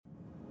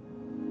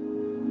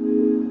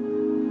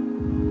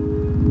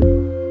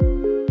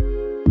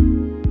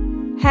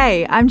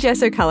Hey, I'm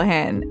Jess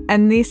O'Callaghan,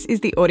 and this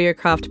is the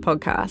Audiocraft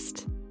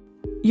podcast.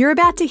 You're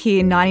about to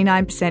hear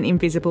 99%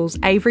 Invisible's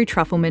Avery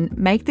Trufelman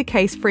make the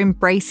case for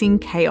embracing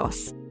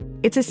chaos.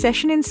 It's a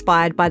session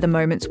inspired by the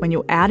moments when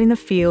you're out in the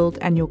field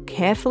and your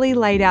carefully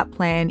laid out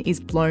plan is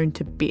blown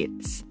to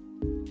bits.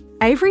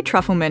 Avery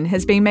Trufelman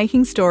has been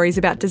making stories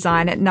about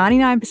design at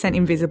 99%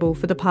 Invisible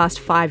for the past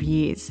 5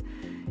 years.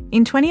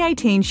 In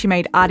 2018, she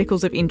made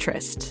Articles of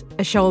Interest,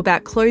 a show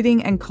about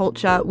clothing and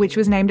culture which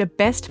was named a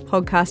Best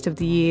Podcast of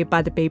the Year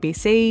by the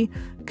BBC,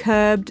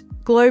 Curbed,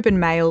 Globe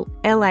and Mail,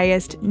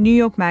 LAist, New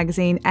York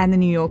Magazine and The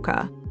New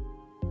Yorker.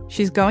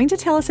 She's going to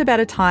tell us about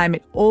a time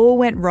it all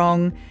went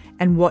wrong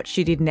and what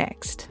she did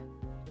next.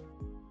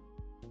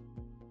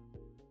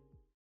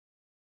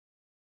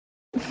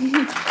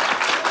 Sorry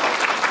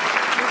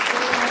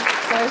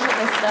for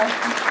this stuff.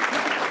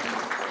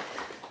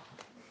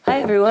 Hi,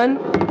 everyone.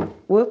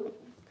 Whoop.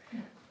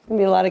 There's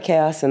going to be a lot of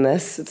chaos in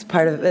this. It's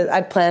part of it. I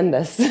planned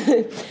this.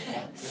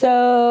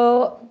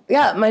 So,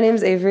 yeah, my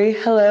name's Avery.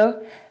 Hello.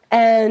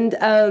 And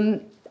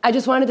I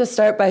just wanted to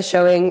start by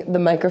showing the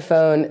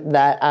microphone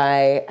that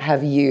I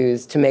have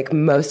used to make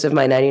most of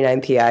my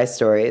 99PI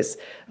stories,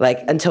 like,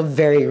 until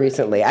very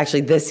recently.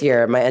 Actually, this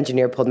year, my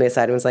engineer pulled me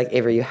aside and was like,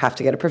 Avery, you have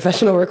to get a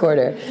professional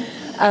recorder.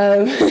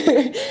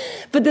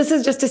 But this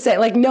is just to say,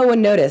 like, no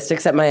one noticed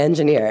except my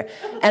engineer.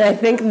 And I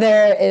think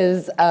there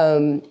is...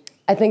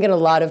 I think in a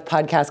lot of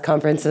podcast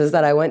conferences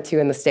that I went to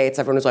in the States,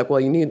 everyone was like, well,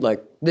 you need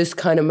like this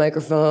kind of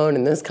microphone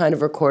and this kind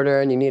of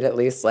recorder, and you need at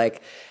least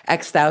like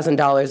X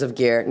 $1,000s of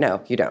gear.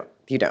 No, you don't.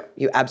 You don't.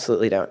 You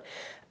absolutely don't.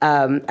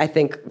 I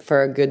think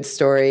for a good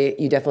story,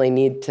 you definitely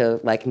need to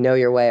like know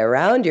your way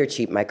around your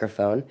cheap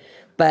microphone.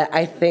 But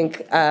I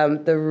think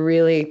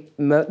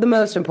the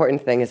most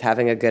important thing is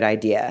having a good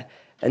idea.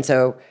 And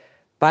so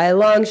by a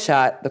long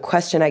shot, the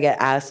question I get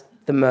asked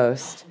the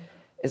most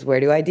is,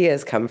 where do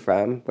ideas come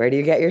from? Where do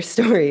you get your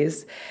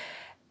stories?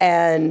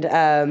 And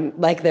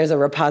like there's a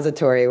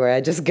repository where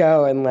I just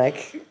go and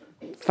like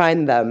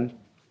find them.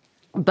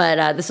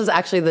 But this was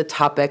actually the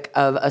topic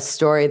of a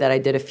story that I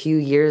did a few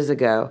years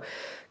ago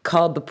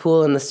called The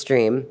Pool and the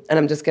Stream. And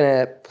I'm just going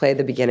to play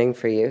the beginning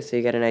for you so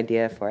you get an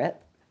idea for it.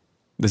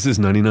 This is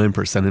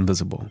 99%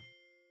 Invisible.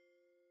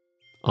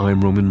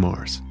 I'm Roman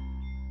Mars.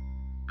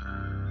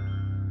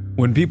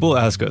 When people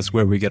ask us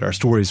where we get our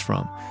stories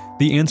from,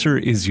 the answer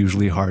is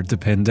usually hard to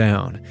pin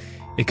down.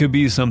 It could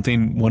be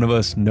something one of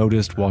us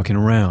noticed walking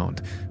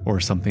around, or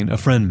something a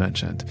friend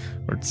mentioned,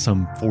 or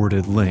some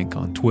forwarded link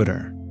on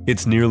Twitter.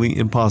 It's nearly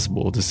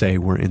impossible to say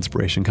where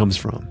inspiration comes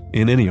from,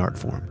 in any art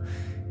form.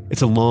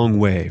 It's a long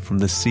way from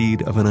the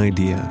seed of an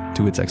idea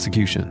to its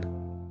execution.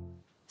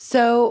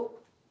 So,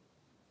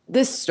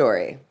 this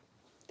story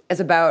is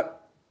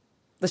about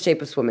the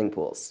shape of swimming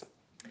pools.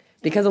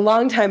 Because a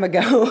long time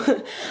ago,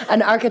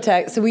 an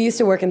architect, so we used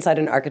to work inside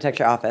an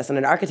architecture office, and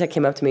an architect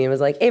came up to me and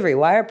was like, Avery,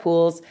 why are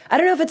pools, I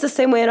don't know if it's the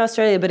same way in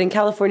Australia, but in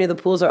California, the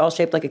pools are all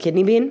shaped like a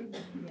kidney bean,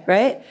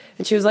 right?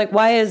 And she was like,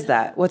 why is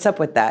that? What's up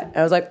with that? And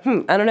I was like,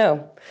 I don't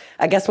know.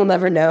 I guess we'll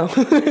never know.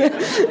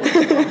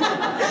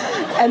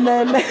 And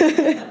then,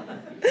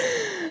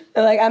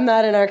 like, I'm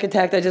not an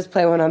architect, I just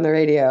play one on the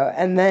radio.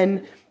 And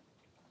then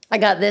I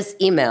got this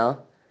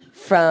email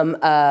from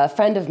a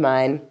friend of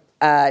mine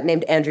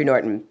named Andrew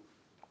Norton.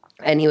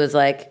 And he was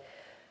like,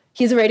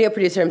 he's a radio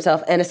producer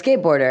himself and a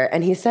skateboarder.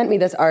 And he sent me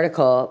this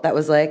article that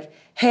was like,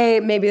 hey,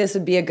 maybe this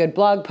would be a good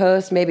blog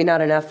post, maybe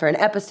not enough for an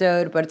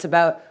episode, but it's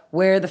about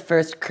where the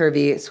first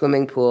curvy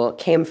swimming pool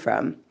came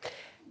from.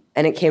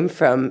 And it came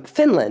from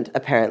Finland,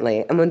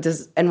 apparently, and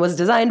was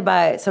designed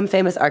by some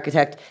famous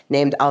architect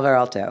named Alvar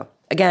Aalto.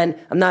 Again,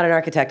 I'm not an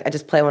architect, I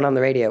just play one on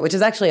the radio, which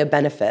is actually a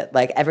benefit.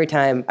 Like every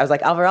time I was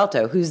like, Alvar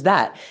Aalto, who's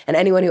that? And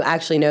anyone who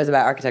actually knows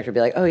about architecture would be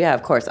like, oh yeah,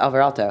 of course, Alvar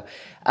Aalto.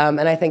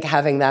 And I think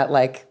having that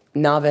like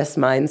novice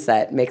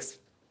mindset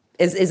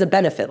is a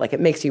benefit. Like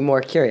it makes you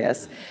more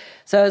curious.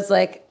 So it's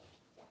like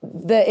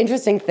the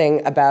interesting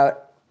thing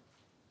about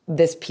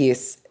this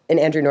piece in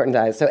Andrew Norton's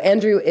eyes. So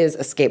Andrew is a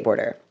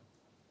skateboarder.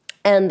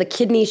 And the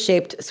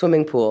kidney-shaped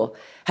swimming pool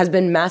has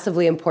been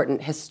massively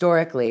important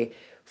historically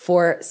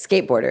for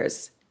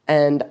skateboarders.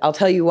 And I'll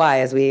tell you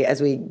why as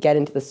we get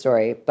into the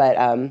story. But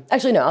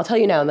actually, no, I'll tell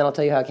you now, and then I'll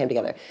tell you how it came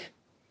together.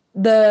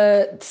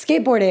 The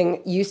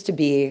skateboarding used to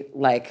be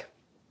like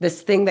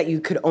this thing that you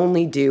could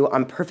only do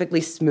on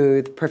perfectly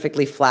smooth,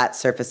 perfectly flat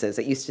surfaces.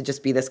 It used to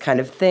just be this kind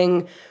of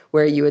thing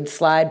where you would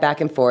slide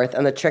back and forth,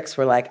 and the tricks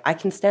were like, I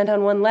can stand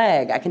on one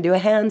leg, I can do a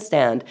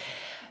handstand.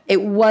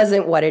 It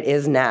wasn't what it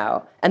is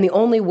now. And the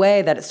only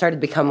way that it started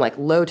to become like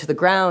low to the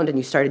ground and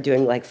you started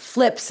doing like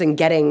flips and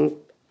getting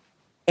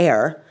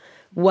air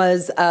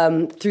was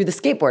through the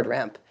skateboard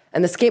ramp.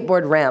 And the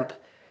skateboard ramp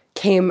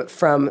came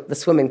from the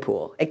swimming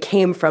pool. It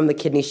came from the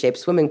kidney-shaped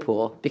swimming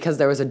pool because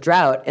there was a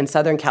drought in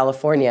Southern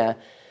California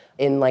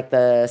in like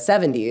the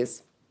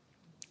 70s,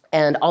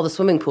 and all the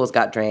swimming pools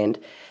got drained,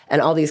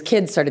 and all these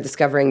kids started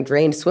discovering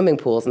drained swimming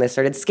pools, and they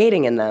started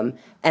skating in them,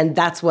 and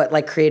that's what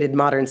like created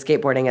modern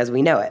skateboarding as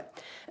we know it.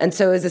 And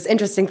so it's this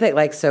interesting thing,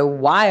 like, so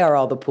why are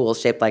all the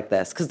pools shaped like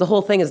this? Because the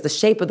whole thing is the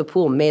shape of the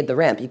pool made the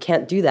ramp. You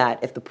can't do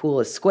that if the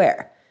pool is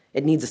square.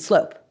 it needs a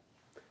slope.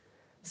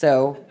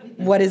 So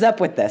what is up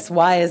with this?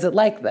 Why is it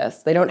like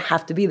this? They don't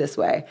have to be this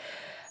way.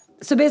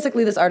 So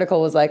basically this article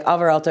was like,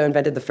 Alvar Aalto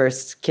invented the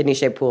first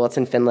kidney-shaped pool. It's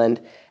in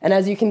Finland. And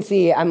as you can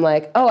see, I'm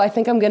like, oh, I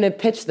think I'm going to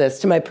pitch this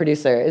to my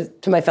producer,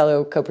 to my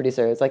fellow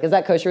co-producer. It's like, is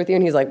that kosher with you?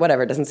 And he's like,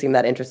 whatever, it doesn't seem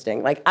that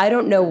interesting. Like, I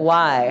don't know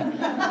why.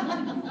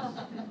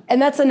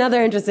 And that's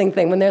another interesting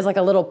thing. When there's like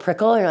a little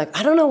prickle, you're like,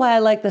 I don't know why I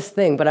like this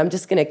thing, but I'm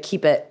just going to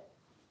keep it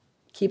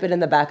in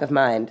the back of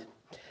mind.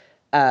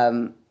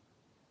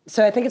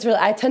 So I think it's really,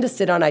 I tend to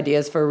sit on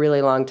ideas for a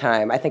really long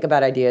time. I think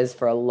about ideas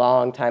for a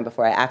long time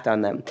before I act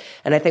on them.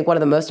 And I think one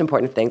of the most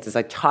important things is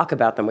I talk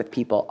about them with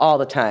people all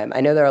the time.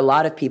 I know there are a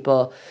lot of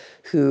people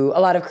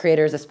a lot of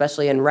creators,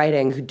 especially in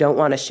writing, who don't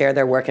want to share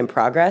their work in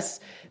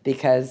progress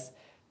because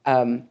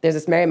there's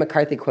this Mary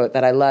McCarthy quote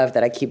that I love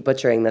that I keep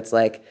butchering that's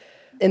like,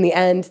 in the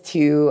end,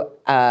 to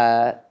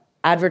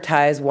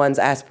advertise one's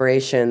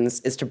aspirations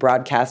is to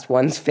broadcast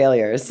one's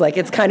failures. Like,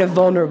 it's kind of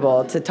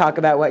vulnerable to talk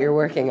about what you're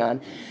working on.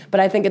 But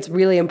I think it's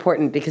really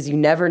important because you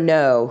never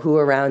know who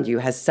around you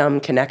has some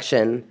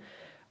connection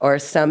or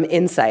some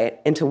insight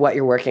into what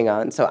you're working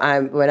on. So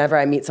whenever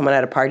I meet someone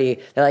at a party,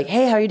 they're like,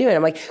 hey, how are you doing?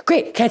 I'm like,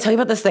 great, can I tell you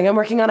about this thing I'm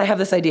working on? I have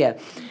this idea.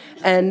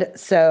 And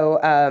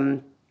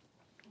so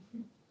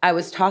I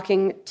was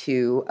talking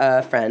to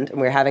a friend, and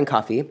we were having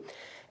coffee,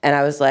 and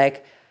I was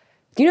like,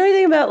 do you know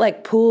anything about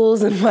like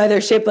pools and why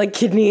they're shaped like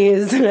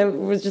kidneys? And I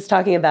was just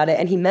talking about it.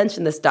 And he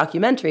mentioned this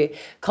documentary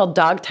called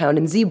Dogtown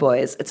and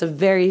Z-Boys. It's a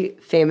very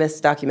famous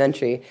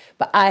documentary,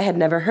 but I had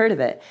never heard of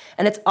it.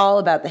 And it's all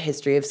about the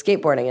history of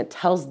skateboarding. It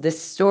tells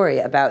this story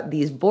about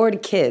these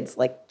bored kids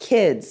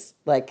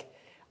like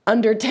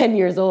under 10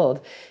 years old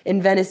in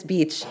Venice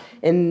Beach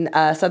in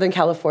Southern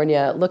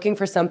California, looking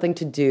for something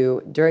to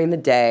do during the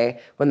day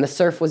when the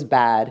surf was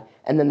bad.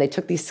 And then they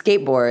took these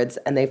skateboards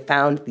and they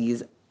found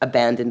these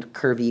abandoned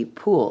curvy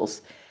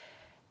pools.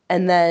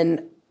 And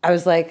then I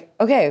was like,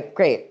 okay,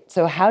 great.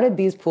 So how did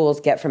these pools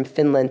get from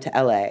Finland to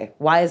LA?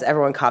 Why is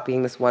everyone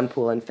copying this one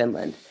pool in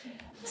Finland?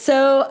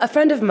 So a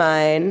friend of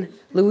mine,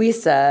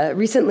 Louisa,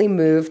 recently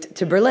moved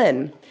to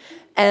Berlin.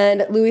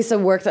 And Louisa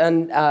worked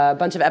on a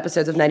bunch of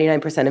episodes of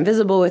 99%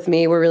 Invisible with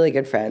me. We're really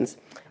good friends.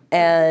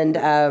 And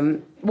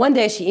one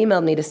day she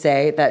emailed me to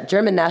say that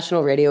German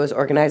National Radio is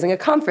organizing a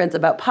conference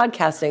about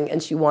podcasting,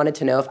 and she wanted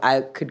to know if I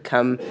could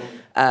come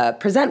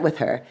present with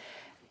her.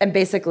 And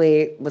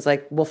basically was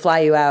like, we'll fly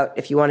you out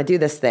if you want to do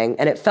this thing.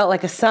 And it felt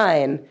like a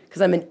sign,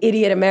 because I'm an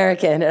idiot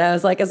American. And I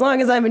was like, as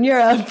long as I'm in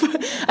Europe,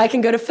 I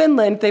can go to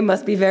Finland. They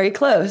must be very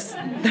close.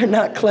 They're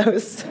not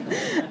close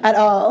at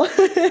all.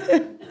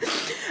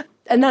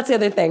 And that's the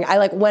other thing. I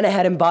like went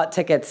ahead and bought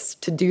tickets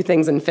to do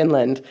things in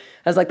Finland.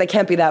 I was like, they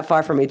can't be that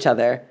far from each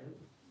other.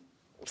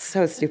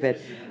 So stupid.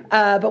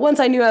 But once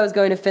I knew I was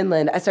going to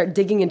Finland, I started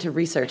digging into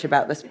research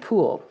about this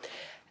pool.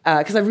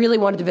 Because I really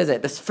wanted to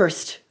visit this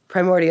first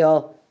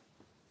primordial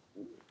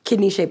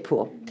kidney-shaped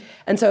pool.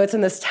 And so it's in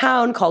this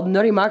town called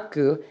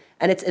Norimarkku,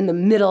 and it's in the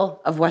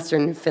middle of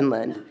Western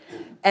Finland.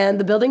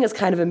 And the building is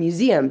kind of a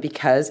museum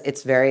because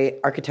it's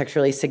very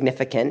architecturally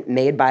significant,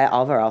 made by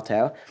Alvar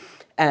Aalto.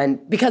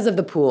 And because of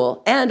the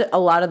pool, and a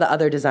lot of the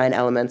other design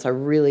elements are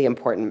really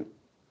important.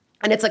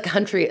 And it's a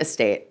country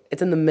estate.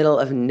 It's in the middle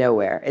of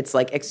nowhere. It's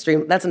like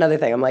extreme. That's another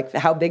thing. I'm like,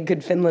 how big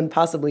could Finland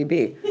possibly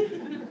be?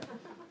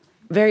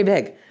 Very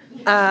big.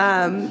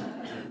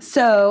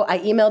 So I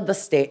emailed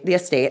the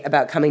estate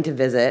about coming to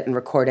visit and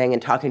recording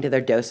and talking to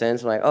their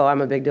docents. I'm like, oh,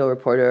 I'm a big deal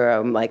reporter.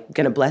 I'm like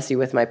going to bless you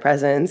with my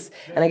presence.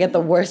 And I get the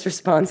worst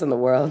response in the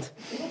world.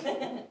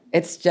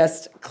 It's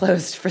just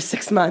closed for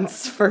 6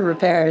 months for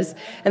repairs.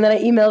 And then I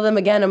email them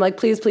again. I'm like,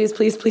 please, please,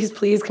 please, please,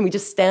 please, can we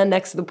just stand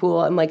next to the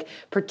pool and like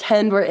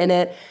pretend we're in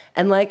it?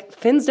 And like,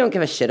 Finns don't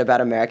give a shit about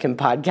American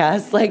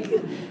podcasts. Like,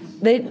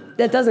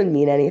 that doesn't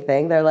mean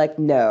anything. They're like,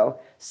 no,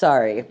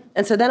 sorry.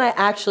 And so then I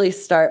actually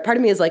part of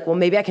me is like, well,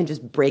 maybe I can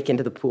just break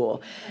into the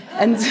pool.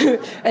 And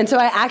so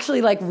I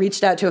actually like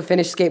reached out to a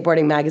Finnish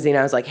skateboarding magazine.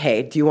 I was like,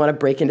 hey, do you want to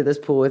break into this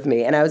pool with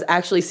me? And I was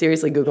actually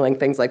seriously Googling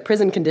things like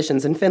prison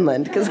conditions in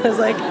Finland, because I was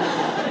like,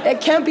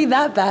 it can't be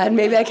that bad.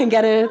 Maybe I can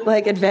get a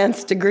like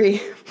advanced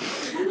degree.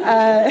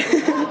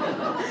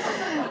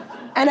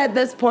 And at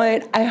this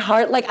point,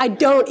 I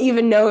don't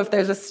even know if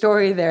there's a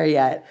story there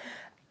yet.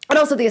 And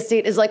also the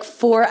estate is like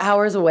 4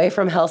 hours away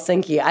from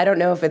Helsinki. I don't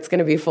know if it's going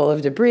to be full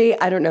of debris.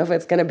 I don't know if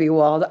it's going to be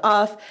walled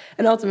off.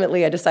 And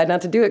ultimately, I decide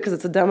not to do it because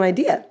it's a dumb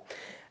idea.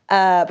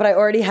 But I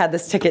already had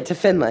this ticket to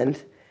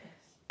Finland.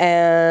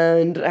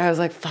 And I was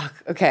like, fuck,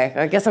 okay,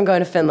 I guess I'm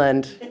going to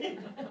Finland.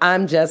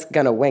 I'm just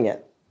going to wing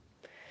it.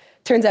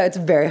 Turns out it's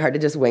very hard to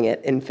just wing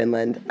it in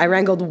Finland. I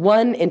wrangled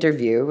one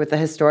interview with a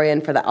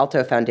historian for the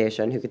Aalto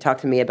Foundation who could talk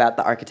to me about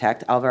the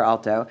architect, Alvar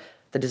Aalto,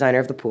 the designer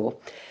of the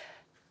pool.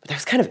 But that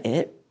was kind of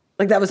it.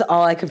 Like, that was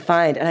all I could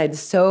find. And I had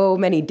so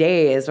many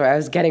days where I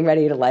was getting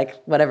ready to,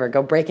 like, whatever,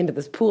 go break into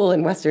this pool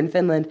in Western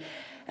Finland.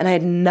 And I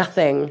had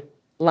nothing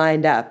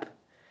lined up.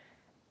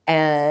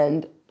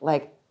 And,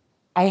 like,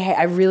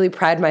 I really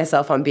pride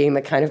myself on being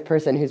the kind of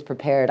person who's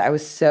prepared. I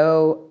was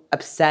so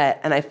upset,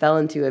 and I fell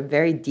into a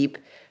very deep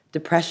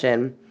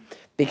depression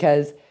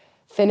because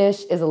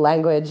Finnish is a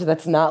language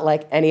that's not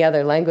like any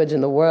other language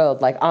in the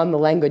world, like on the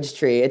language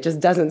tree. It just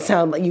doesn't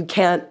sound like, you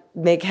can't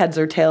make heads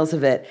or tails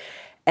of it.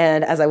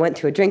 And as I went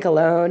to a drink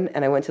alone,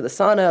 and I went to the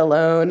sauna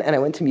alone, and I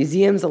went to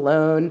museums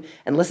alone,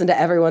 and listened to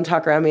everyone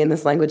talk around me in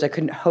this language I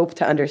couldn't hope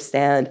to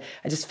understand,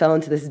 I just fell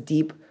into this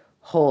deep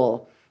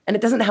hole. And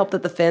it doesn't help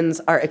that the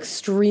Finns are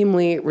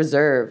extremely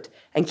reserved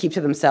and keep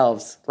to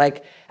themselves.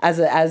 Like, as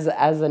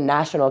a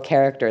national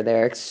character,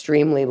 they're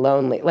extremely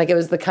lonely. Like, it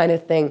was the kind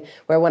of thing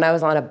where when I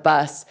was on a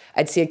bus,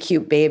 I'd see a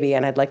cute baby,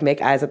 and I'd, like,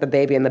 make eyes at the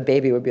baby, and the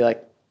baby would be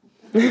like...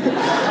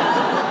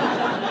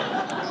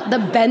 The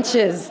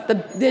benches,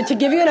 to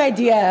give you an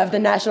idea of the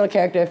national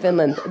character of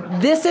Finland,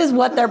 this is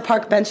what their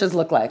park benches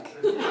look like.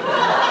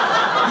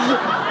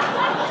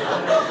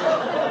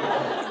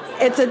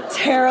 It's a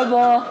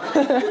terrible...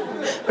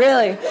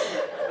 Really,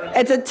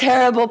 it's a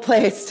terrible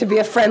place to be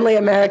a friendly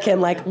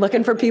American, like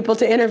looking for people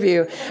to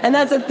interview. And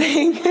that's a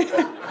thing.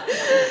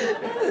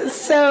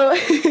 So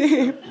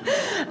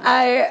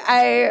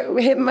I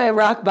hit my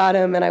rock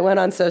bottom, and I went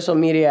on social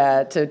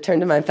media to turn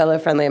to my fellow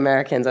friendly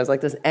Americans. I was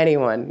like, does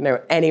anyone know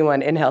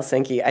anyone in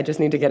Helsinki? I just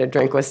need to get a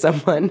drink with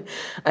someone.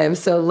 I am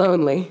so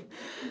lonely.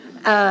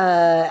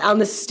 On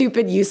this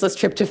stupid, useless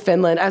trip to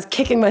Finland, I was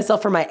kicking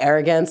myself for my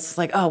arrogance. It's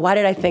like, oh, why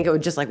did I think it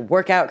would just like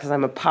work out because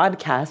I'm a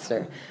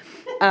podcaster?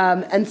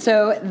 And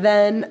so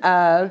then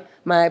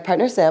my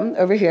partner Sam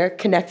over here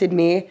connected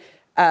me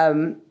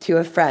to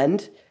a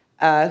friend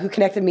who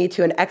connected me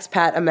to an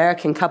expat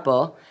American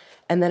couple.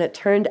 And then it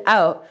turned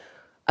out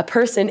a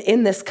person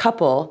in this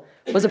couple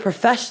was a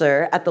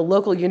professor at the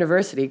local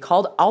university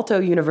called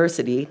Aalto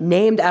University,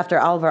 named after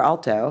Alvar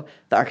Aalto,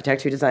 the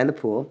architect who designed the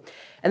pool.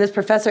 And this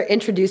professor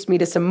introduced me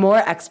to some more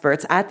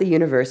experts at the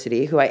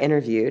university who I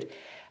interviewed,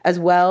 as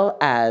well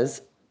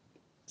as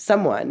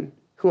someone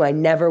who I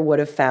never would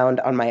have found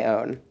on my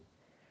own.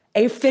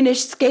 A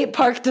Finnish skate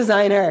park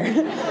designer.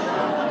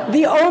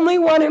 The only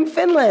one in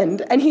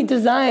Finland. And he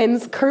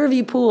designs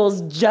curvy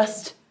pools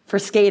just for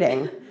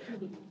skating.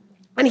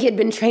 And he had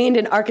been trained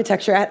in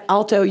architecture at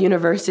Aalto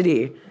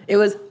University. It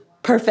was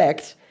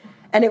perfect.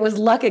 And it was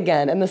luck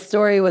again, and the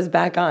story was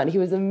back on. He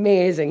was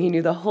amazing. He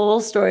knew the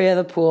whole story of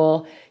the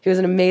pool. He was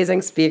an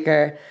amazing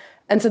speaker.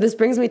 And so this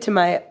brings me to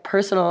my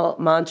personal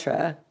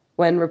mantra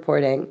when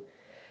reporting,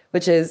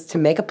 which is to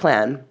make a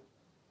plan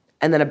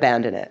and then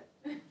abandon it.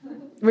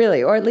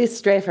 Really, or at least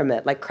stray from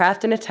it. Like,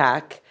 craft an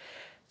attack.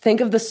 Think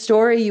of the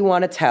story you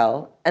want to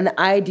tell and the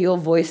ideal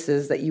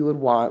voices that you would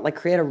want. Like,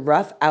 create a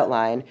rough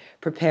outline,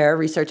 prepare,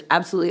 research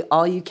absolutely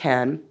all you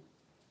can,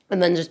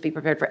 and then just be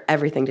prepared for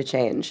everything to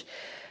change.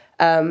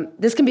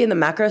 This can be in the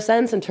macro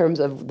sense in terms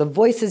of the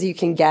voices you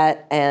can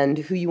get and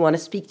who you want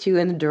to speak to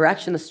and the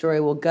direction the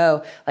story will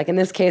go. Like in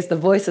this case, the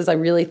voices I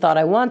really thought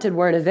I wanted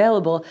weren't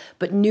available,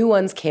 but new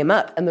ones came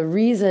up. And the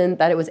reason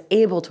that it was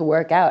able to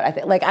work out, I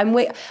think, like I'm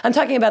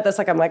talking about this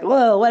like I'm like,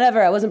 whoa,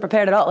 whatever, I wasn't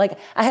prepared at all. Like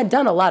I had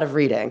done a lot of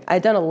reading. I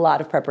had done a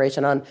lot of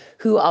preparation on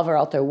who Alvar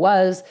Aalto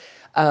was,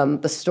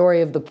 the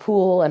story of the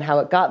pool and how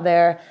it got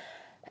there.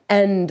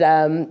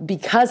 And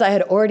because I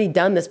had already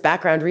done this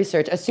background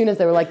research, as soon as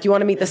they were like, do you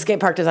want to meet the skate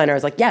park designer? I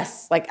was like,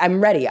 yes, like I'm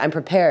ready, I'm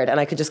prepared. And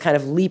I could just kind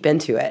of leap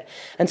into it.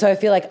 And so I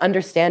feel like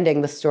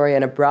understanding the story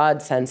in a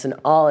broad sense and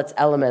all its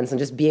elements and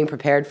just being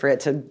prepared for it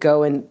to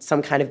go in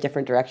some kind of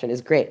different direction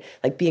is great.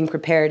 Like being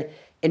prepared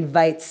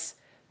invites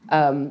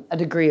a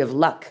degree of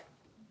luck.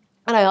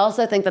 And I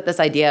also think that this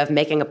idea of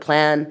making a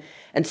plan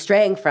and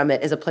straying from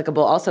it is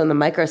applicable also in the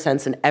micro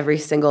sense in every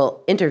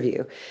single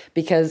interview.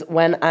 Because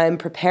when I'm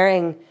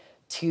preparing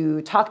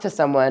to talk to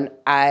someone,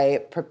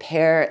 I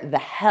prepare the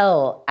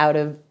hell out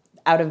of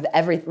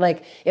everything.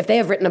 Like if they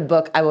have written a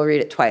book, I will read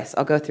it twice.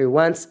 I'll go through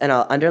once and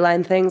I'll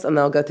underline things and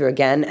then I'll go through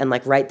again and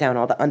like write down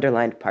all the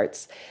underlined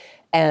parts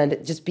and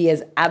just be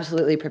as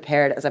absolutely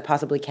prepared as I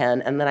possibly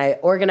can. And then I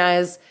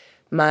organize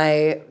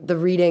the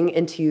reading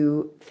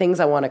into things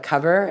I want to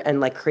cover and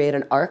like create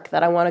an arc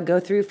that I want to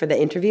go through for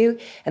the interview.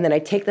 And then I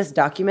take this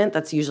document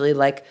that's usually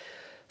like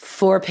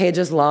 4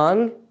 pages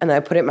long and then I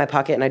put it in my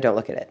pocket and I don't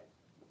look at it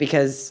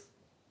because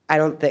I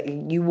don't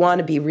think you want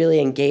to be really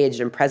engaged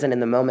and present in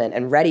the moment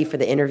and ready for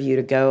the interview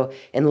to go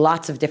in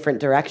lots of different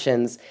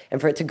directions and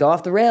for it to go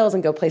off the rails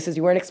and go places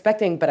you weren't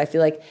expecting. But I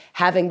feel like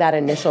having that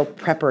initial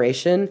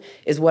preparation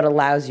is what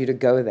allows you to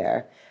go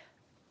there.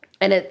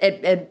 And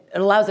it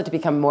allows it to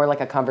become more like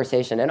a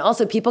conversation. And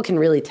also people can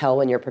really tell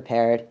when you're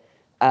prepared.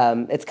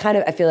 It's kind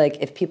of, I feel like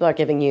if people are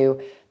giving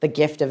you the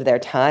gift of their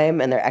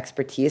time and their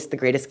expertise, the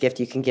greatest gift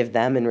you can give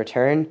them in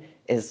return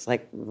is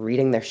like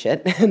reading their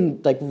shit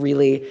and like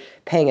really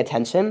paying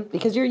attention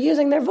because you're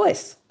using their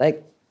voice.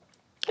 Like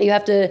you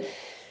have to,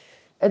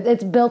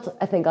 it's built,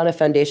 I think, on a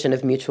foundation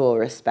of mutual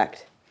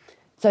respect.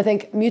 So I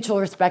think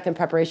mutual respect and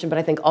preparation, but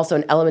I think also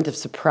an element of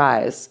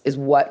surprise is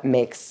what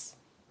makes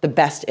the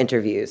best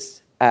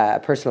interviews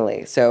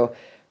personally. So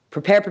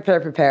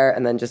prepare,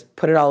 and then just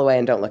put it all away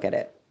and don't look at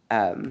it.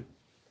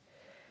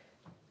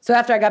 So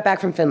after I got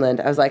back from Finland,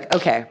 I was like,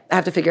 okay, I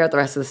have to figure out the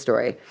rest of the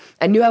story.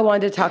 I knew I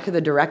wanted to talk to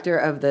the director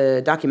of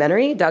the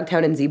documentary,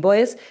 Dogtown and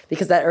Z-Boys,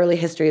 because that early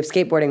history of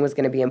skateboarding was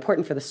going to be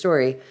important for the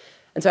story.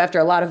 And so after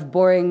a lot of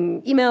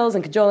boring emails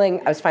and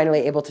cajoling, I was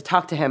finally able to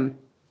talk to him.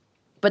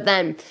 But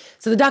then,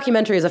 so the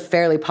documentary is a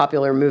fairly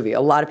popular movie.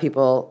 A lot of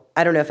people,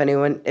 I don't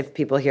know if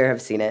people here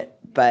have seen it,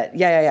 but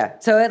yeah.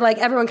 So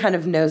everyone kind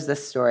of knows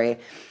this story.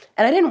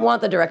 And I didn't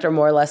want the director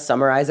more or less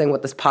summarizing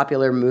what this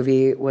popular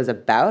movie was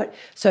about.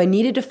 So I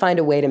needed to find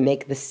a way to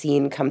make the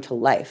scene come to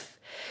life,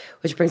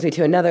 which brings me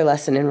to another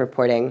lesson in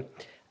reporting,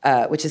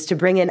 which is to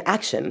bring in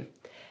action.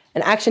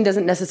 And action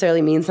doesn't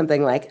necessarily mean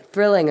something like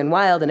thrilling and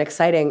wild and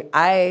exciting.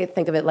 I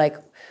think of it like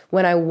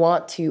when I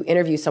want to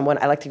interview someone,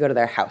 I like to go to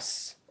their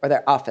house or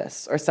their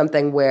office or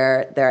something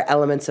where there are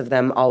elements of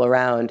them all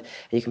around.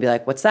 And you can be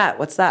like, what's that?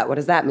 What's that? What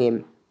does that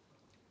mean?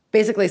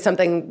 Basically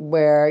something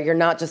where you're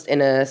not just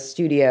in a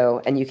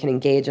studio and you can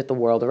engage with the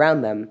world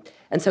around them.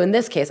 And so in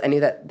this case, I knew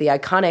that the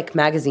iconic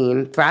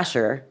magazine,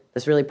 Thrasher,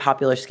 this really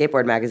popular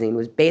skateboard magazine,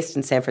 was based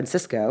in San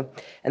Francisco,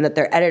 and that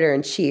their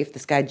editor-in-chief,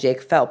 this guy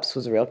Jake Phelps,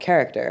 was a real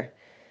character.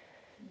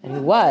 And he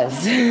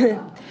was.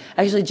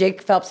 Actually,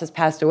 Jake Phelps has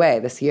passed away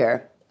this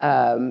year.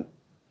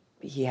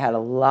 He had a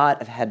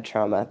lot of head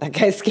trauma. That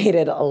guy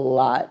skated a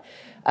lot.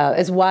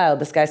 It's wild.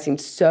 This guy seemed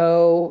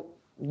so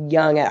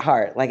young at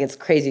heart. It's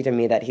crazy to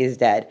me that he's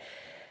dead.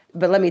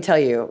 But let me tell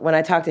you, when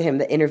I talked to him,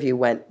 the interview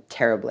went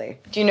terribly.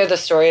 Do you know the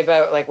story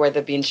about where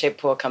the bean-shaped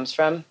pool comes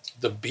from?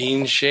 The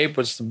bean shape?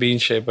 What's the bean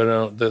shape? I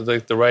don't know.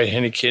 The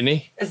right-handed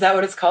kidney? Is that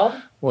what it's called?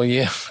 Well,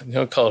 yeah. You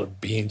don't call it a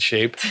bean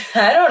shape.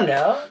 I don't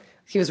know.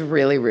 He was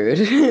really rude.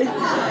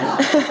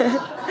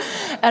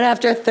 And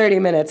after 30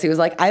 minutes, he was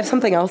like, I have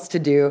something else to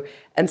do.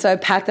 And so I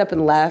packed up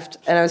and left,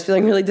 and I was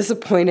feeling really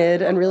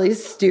disappointed and really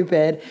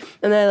stupid.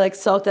 And then I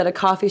sulked at a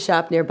coffee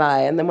shop nearby.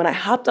 And then when I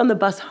hopped on the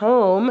bus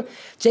home,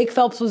 Jake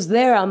Phelps was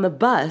there on the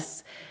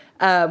bus,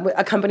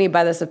 accompanied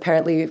by this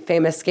apparently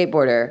famous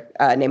skateboarder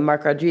named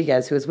Mark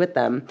Rodriguez, who was with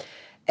them.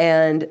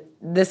 And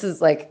this is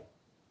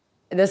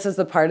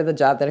the part of the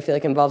job that I feel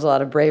involves a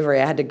lot of bravery.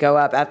 I had to go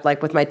up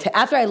with my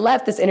after I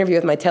left this interview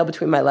with my tail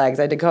between my legs,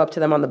 I had to go up to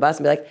them on the bus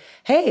and be like,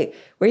 "Hey,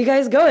 where are you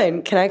guys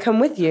going? Can I come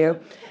with you?"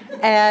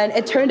 And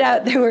it turned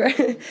out they were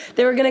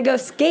going to go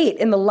skate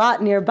in the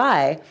lot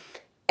nearby,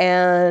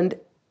 and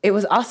it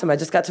was awesome. I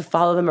just got to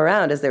follow them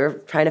around as they were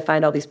trying to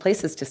find all these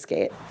places to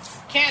skate.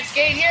 Can't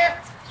skate here?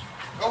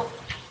 Nope.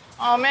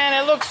 Oh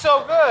man, it looks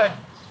so good.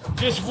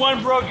 Just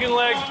one broken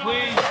leg,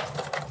 please.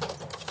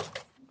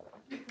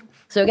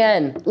 So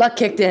again, luck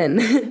kicked in.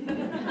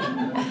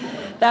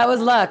 That was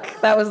luck.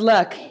 But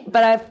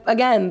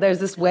there's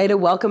this way to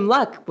welcome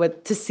luck,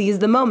 to seize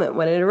the moment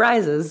when it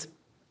arises,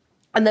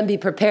 and then be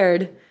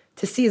prepared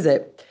to seize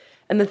it.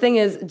 And the thing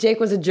is, Jake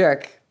was a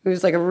jerk. He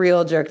was a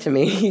real jerk to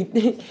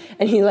me.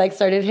 And he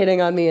started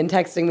hitting on me and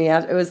texting me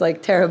after. It was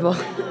terrible.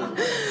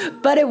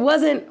 But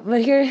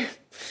here's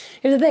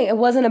the thing. It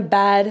wasn't a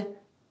bad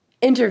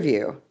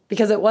interview,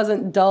 because it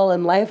wasn't dull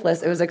and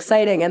lifeless. It was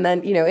exciting. And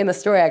then, in the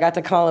story, I got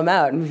to call him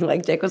out and be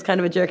Jake was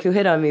kind of a jerk who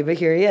hit on me, but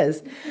here he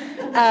is.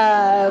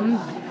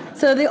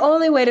 So the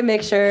only way to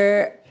make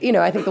sure,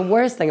 I think the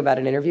worst thing about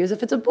an interview is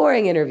if it's a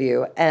boring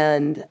interview.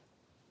 And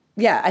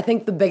yeah, I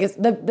think the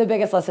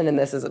biggest lesson in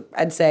this is,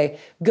 I'd say,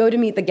 go to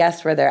meet the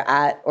guest where they're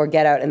at, or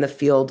get out in the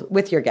field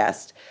with your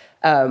guest.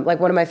 One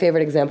of my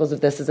favorite examples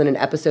of this is in an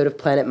episode of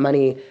Planet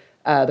Money.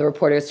 The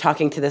reporter is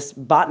talking to this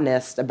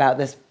botanist about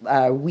this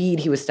weed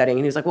he was studying.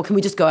 And he was like, well, can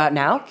we just go out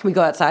now? Can we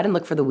go outside and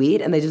look for the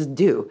weed? And they just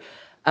do.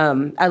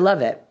 I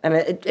love it. And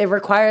it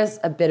requires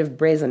a bit of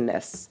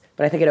brazenness,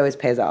 but I think it always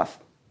pays off.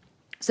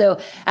 So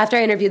after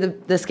I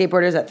interviewed the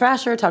skateboarders at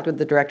Thrasher, talked with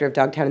the director of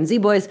Dogtown and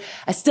Z-Boys,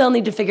 I still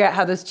need to figure out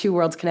how those two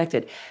worlds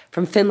connected.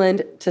 From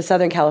Finland to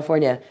Southern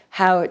California,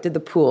 how did the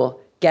pool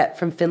get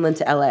from Finland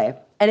to LA?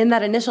 And in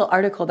that initial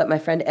article that my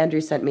friend Andrew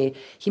sent me,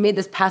 he made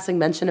this passing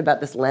mention about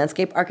this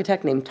landscape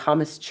architect named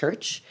Thomas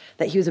Church,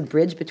 that he was a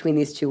bridge between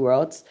these two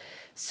worlds.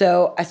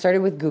 So I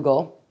started with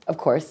Google, of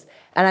course,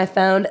 and I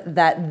found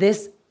that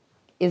this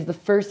is the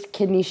first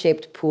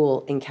kidney-shaped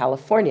pool in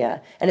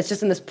California. And it's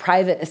just in this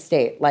private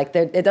estate.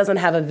 It doesn't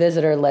have a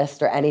visitor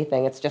list or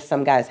anything. It's just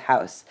some guy's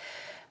house.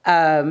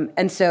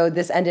 And so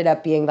this ended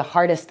up being the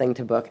hardest thing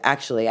to book,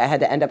 actually. I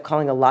had to end up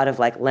calling a lot of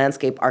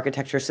landscape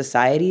architecture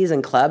societies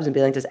and clubs and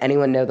be does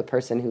anyone know the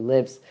person who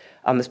lives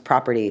on this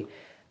property?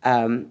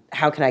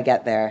 How can I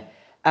get there?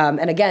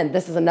 And again,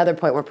 this is another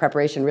point where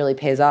preparation really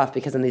pays off,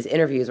 because in these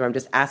interviews where I'm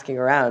just asking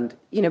around,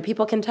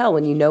 people can tell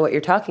when you know what you're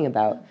talking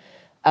about.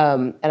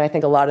 And I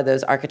think a lot of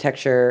those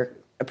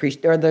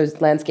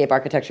those landscape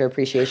architecture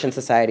appreciation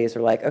societies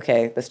were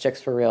okay, this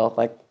chick's for real.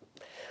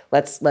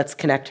 Let's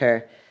connect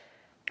her.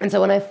 And so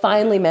when I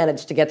finally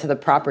managed to get to the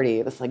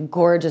property, this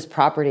gorgeous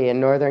property in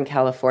Northern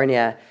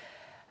California,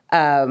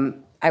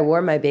 I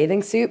wore my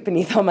bathing suit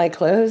beneath all my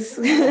clothes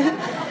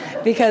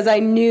because I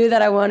knew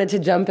that I wanted to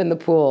jump in the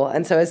pool.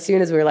 And so as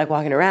soon as we were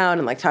walking around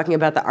and talking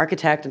about the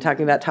architect and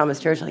talking about Thomas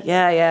Church,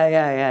 yeah.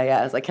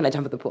 I was can I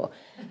jump in the pool?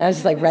 And I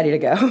was just ready to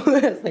go. I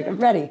was I'm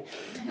ready.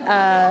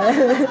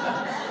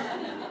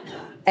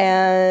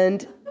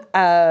 And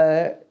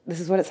this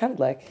is what it sounded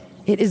like.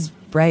 It is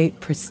bright,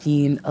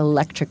 pristine,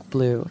 electric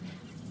blue.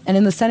 And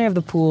in the center of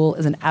the pool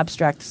is an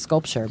abstract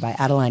sculpture by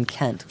Adeline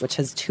Kent, which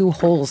has 2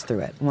 holes through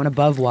it, one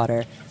above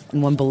water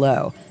and one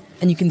below.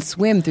 And you can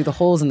swim through the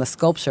holes in the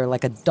sculpture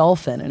like a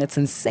dolphin, and it's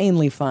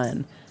insanely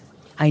fun.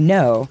 I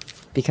know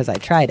because I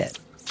tried it.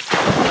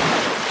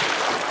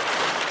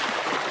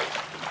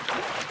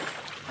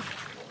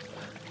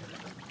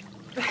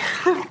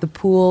 The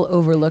pool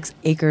overlooks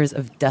acres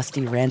of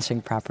dusty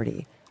ranching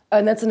property.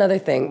 And that's another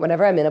thing.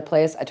 Whenever I'm in a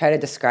place, I try to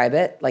describe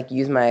it, like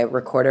use my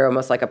recorder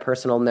almost like a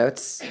personal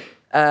notes,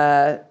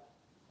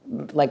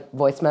 like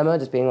voice memo,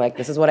 just being like,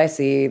 this is what I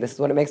see, this is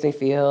what it makes me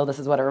feel, this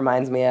is what it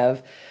reminds me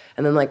of.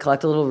 And then like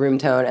collect a little room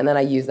tone, and then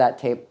I use that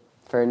tape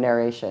for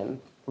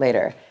narration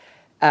later.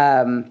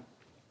 And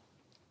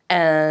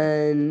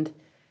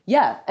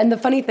yeah, and the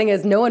funny thing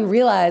is no one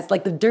realized,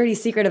 like the dirty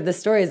secret of this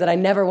story is that I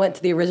never went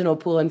to the original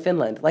pool in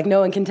Finland. Like no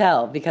one can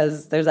tell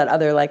because there's that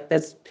other, like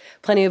there's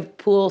plenty of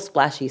pool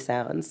splashy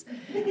sounds.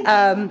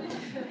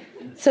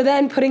 So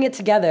then putting it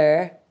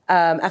together,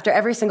 after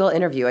every single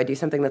interview, I do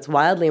something that's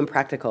wildly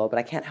impractical, but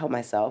I can't help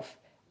myself.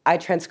 I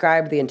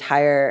transcribe the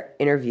entire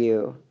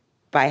interview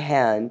by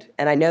hand.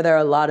 And I know there are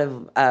a lot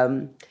of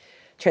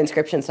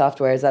transcription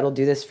softwares that'll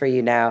do this for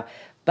you now.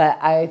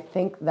 But I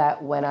think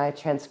that when I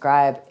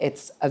transcribe,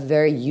 it's a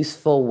very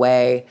useful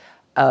way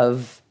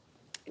of,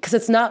 because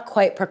it's not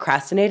quite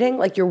procrastinating,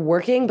 like you're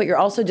working, but you're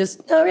also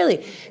just, no,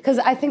 really. Because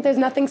I think there's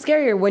nothing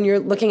scarier when you're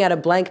looking at a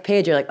blank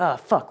page, you're like, oh,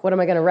 fuck, what am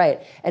I going to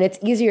write? And it's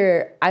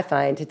easier, I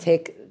find, to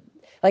take,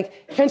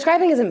 like,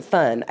 transcribing isn't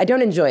fun. I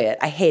don't enjoy it.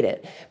 I hate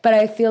it. But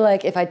I feel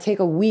like if I take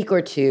a week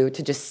or two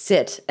to just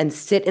sit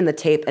in the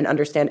tape and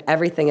understand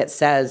everything it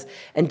says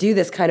and do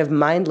this kind of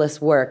mindless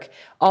work,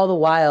 all the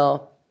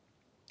while,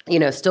 you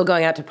know, still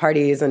going out to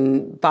parties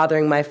and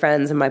bothering my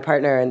friends and my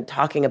partner and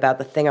talking about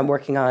the thing I'm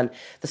working on,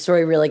 the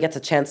story really gets a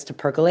chance to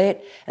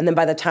percolate. And then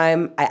by the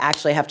time I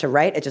actually have to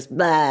write, it just,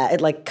 blah, it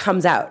like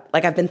comes out.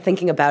 Like I've been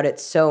thinking about it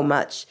so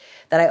much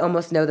that I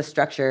almost know the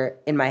structure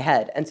in my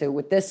head. And so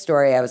with this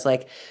story, I was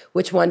like,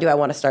 which one do I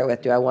want to start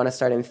with? Do I want to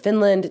start in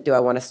Finland? Do I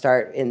want to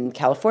start in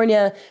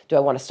California? Do I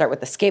want to start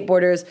with the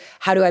skateboarders?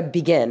 How do I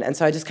begin? And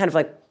so I just kind of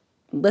like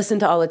listened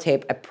to all the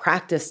tape. I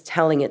practiced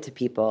telling it to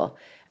people.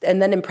 And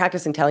then in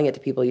practicing telling it to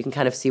people, you can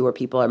kind of see where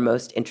people are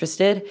most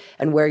interested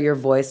and where your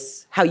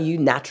voice, how you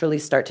naturally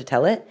start to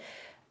tell it.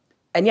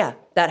 And yeah,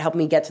 that helped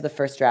me get to the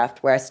first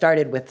draft where I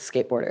started with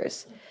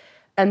skateboarders.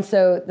 And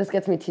so this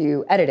gets me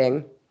to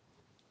editing,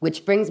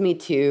 which brings me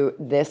to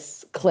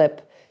this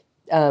clip,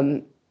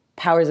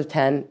 Powers of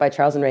 10 by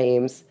Charles and Ray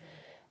Eames.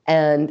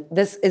 And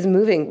this is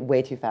moving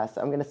way too fast,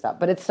 so I'm going to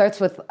stop. But it starts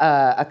with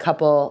a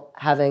couple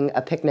having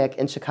a picnic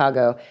in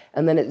Chicago,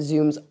 and then it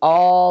zooms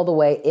all the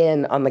way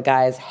in on the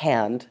guy's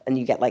hand, and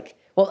you get like,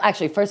 well,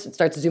 actually, first it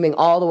starts zooming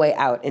all the way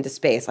out into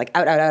space, like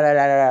out,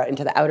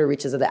 into the outer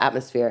reaches of the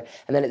atmosphere,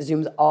 and then it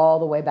zooms all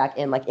the way back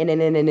in, like in,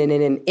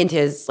 into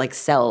his like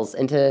cells,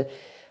 into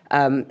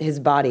his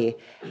body.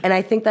 And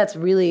I think that's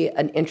really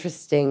an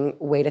interesting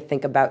way to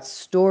think about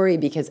story,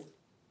 because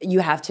you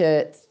have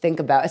to think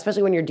about,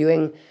 especially when you're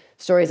doing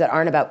stories that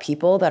aren't about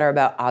people, that are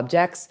about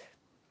objects,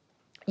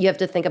 you have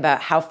to think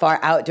about how far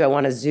out do I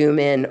want to zoom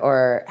in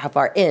or how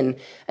far in.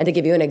 And to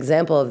give you an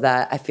example of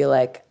that, I feel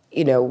like,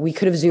 you know, we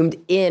could have zoomed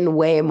in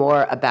way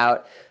more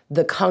about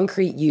the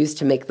concrete used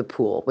to make the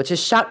pool, which is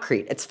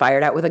shotcrete. It's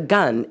fired out with a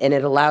gun, and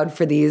it allowed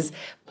for these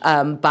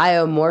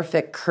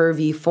biomorphic,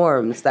 curvy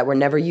forms that were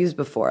never used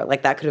before.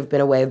 Like that could have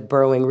been a way of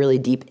burrowing really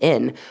deep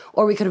in.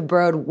 Or we could have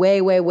burrowed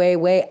way, way, way,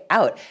 way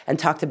out and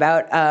talked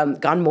about,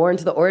 gone more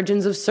into the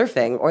origins of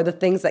surfing or the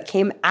things that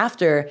came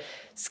after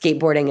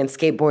skateboarding and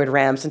skateboard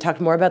ramps, and talked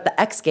more about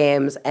the X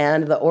Games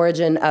and the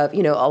origin of,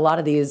 you know, a lot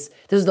of these,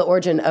 this is the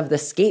origin of the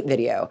skate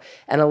video.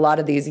 And a lot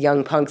of these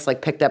young punks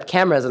like picked up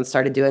cameras and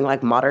started doing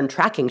like modern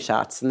tracking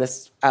shots. And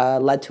this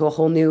led to a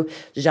whole new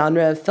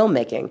genre of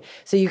filmmaking.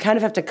 So you kind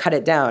of have to cut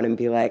it down and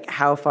be like,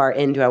 how far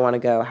in do I want to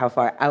go? How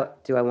far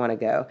out do I want to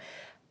go?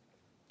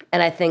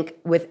 And I think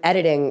with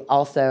editing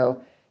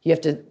also, you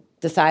have to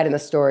decide in the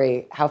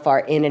story how far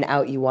in and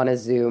out you want to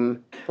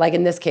zoom. Like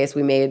in this case,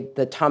 we made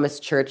the Thomas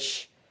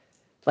Church,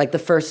 like the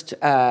first,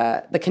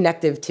 the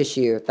connective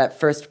tissue, that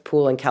first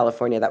pool in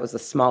California, that was the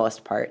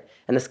smallest part,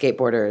 and the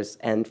skateboarders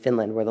and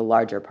Finland were the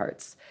larger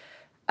parts.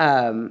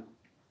 There's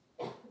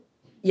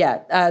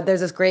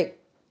this great,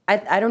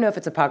 I don't know if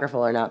it's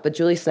apocryphal or not, but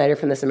Julie Snyder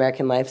from This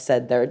American Life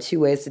said there are 2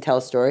 ways to tell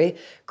a story: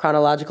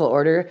 chronological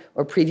order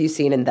or preview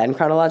scene and then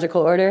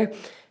chronological order.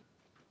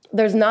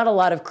 There's not a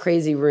lot of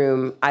crazy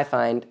room, I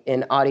find,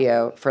 in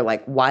audio for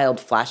like wild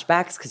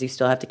flashbacks, because you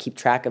still have to keep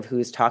track of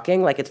who's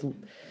talking. Like it's,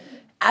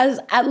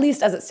 at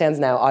least as it stands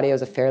now, audio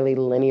is a fairly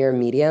linear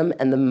medium,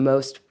 and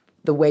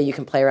the way you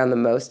can play around the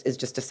most is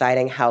just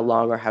deciding how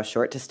long or how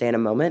short to stay in a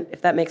moment,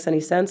 if that makes any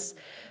sense.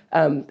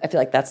 I feel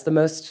like that's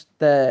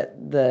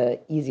the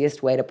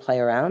easiest way to play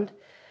around.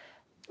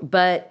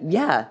 But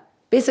yeah,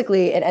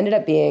 basically it ended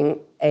up being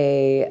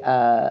a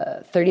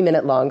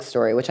 30-minute long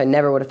story, which I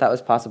never would have thought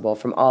was possible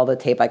from all the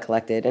tape I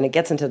collected. And it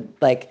gets into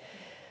like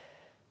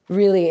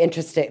really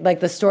interesting,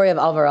 like the story of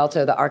Alvar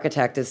Aalto, the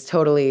architect, is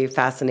totally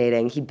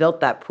fascinating. He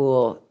built that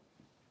pool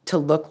to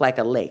look like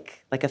a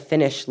lake, like a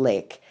Finnish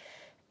lake.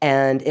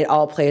 And it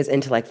all plays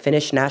into like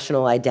Finnish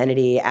national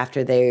identity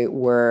after they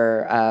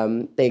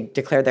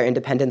declared their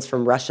independence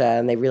from Russia,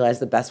 and they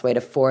realized the best way to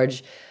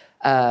forge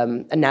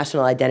a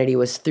national identity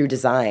was through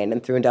design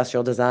and through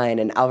industrial design.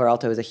 And Alvar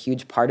Aalto was a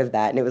huge part of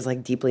that. And it was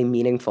like deeply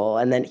meaningful.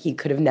 And then he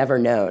could have never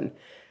known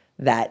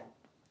that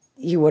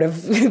he would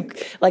have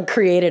like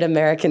created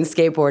American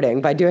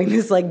skateboarding by doing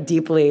this like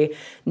deeply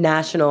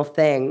national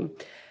thing.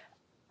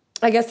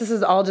 I guess this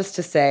is all just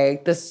to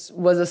say this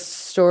was a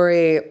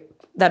story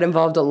that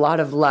involved a lot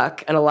of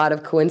luck and a lot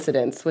of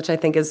coincidence, which I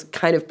think is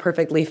kind of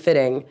perfectly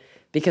fitting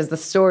because the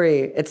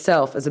story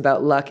itself is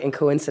about luck and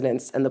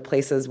coincidence and the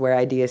places where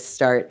ideas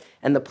start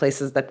and the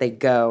places that they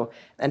go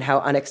and how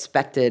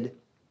unexpected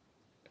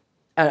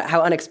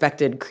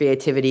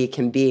creativity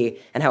can be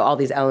and how all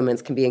these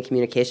elements can be in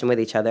communication with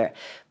each other.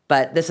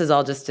 But this is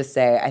all just to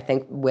say, I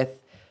think with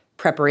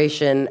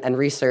preparation and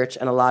research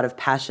and a lot of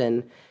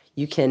passion,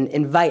 you can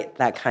invite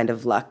that kind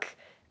of luck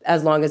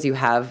as long as you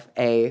have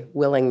a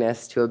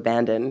willingness to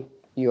abandon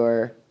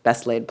your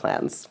best laid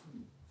plans.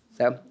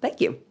 So, thank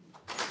you.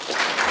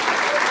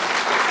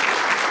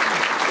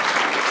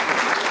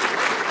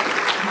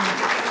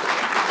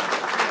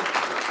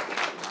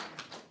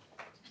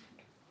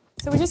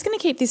 So we're just going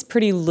to keep this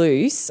pretty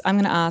loose. I'm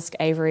going to ask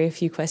Avery a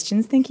few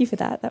questions. Thank you for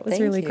that. That was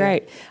really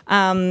great.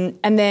 And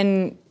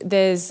then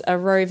there's a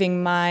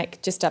roving mic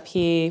just up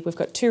here. We've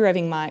got 2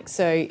 roving mics.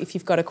 So if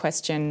you've got a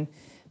question,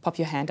 pop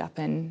your hand up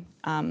and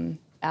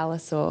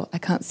Alice, or I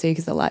can't see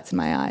because the light's in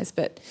my eyes,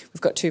 but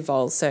we've got 2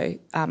 vols. So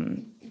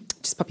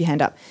just pop your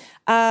hand up.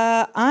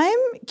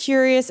 I'm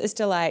curious as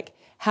to like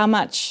how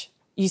much,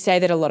 you say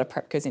that a lot of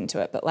prep goes into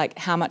it, but like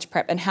how much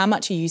prep and how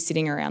much are you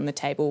sitting around the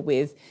table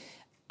with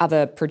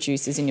other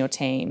producers in your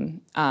team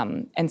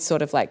and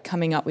sort of like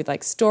coming up with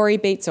like story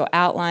beats or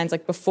outlines,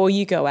 like before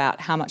you go out,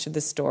 how much of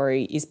the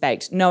story is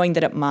baked, knowing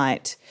that it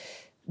might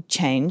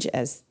change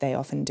as they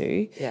often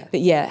do. Yeah. But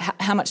yeah,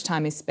 how much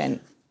time is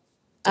spent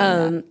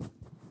doing that?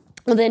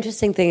 Well, the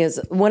interesting thing is,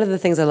 one of the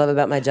things I love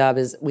about my job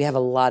is we have a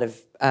lot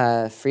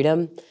of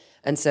freedom.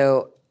 And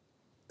so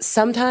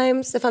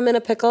sometimes if I'm in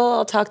a pickle,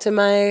 I'll talk to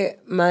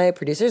my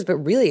producers, but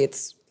really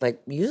it's like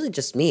usually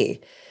just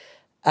me.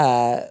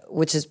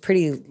 Which is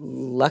pretty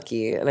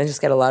lucky. And I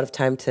just get a lot of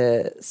time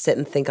to sit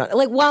and think on,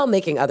 like, while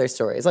making other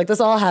stories. Like,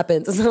 this all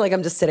happens. It's not like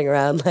I'm just sitting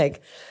around,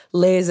 like,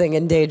 lazing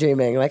and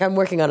daydreaming. Like, I'm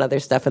working on other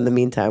stuff in the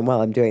meantime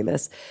while I'm doing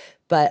this.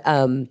 But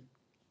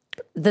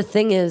the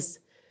thing is,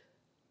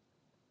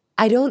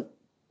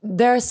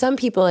 there are some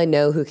people I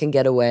know who can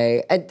get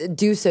away and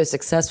do so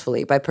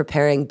successfully by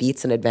preparing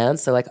beats in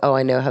advance. So like, oh,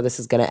 I know how this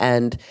is going to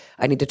end.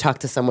 I need to talk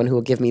to someone who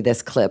will give me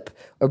this clip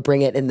or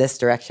bring it in this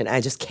direction.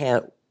 I just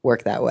can't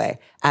work that way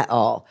at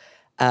all.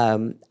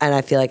 And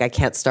I feel like I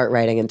can't start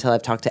writing until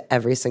I've talked to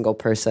every single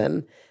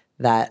person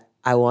that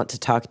I want to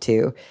talk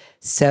to.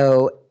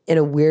 So in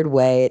a weird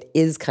way, it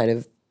is kind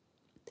of,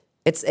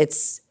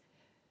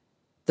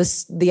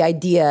 the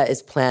idea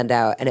is planned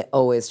out and it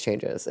always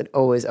changes. It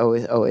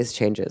always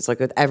changes. Like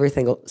with every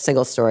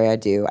single story I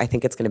do, I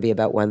think it's going to be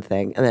about one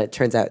thing and then it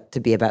turns out to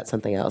be about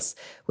something else,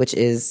 which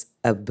is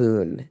a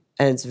boon.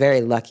 And it's very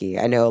lucky.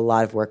 I know a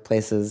lot of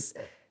workplaces,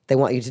 they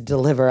want you to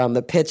deliver on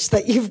the pitch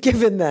that you've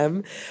given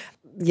them.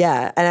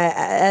 Yeah,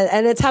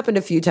 and it's happened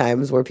a few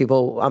times where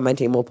people on my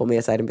team will pull me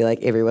aside and be like,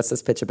 Avery, what's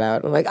this pitch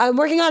about? I'm like, I'm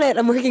working on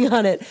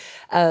it.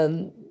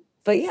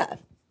 But yeah.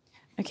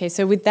 Okay,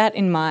 so with that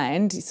in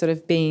mind, sort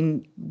of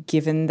being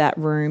given that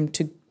room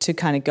to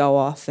kind of go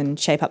off and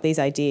shape up these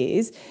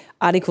ideas,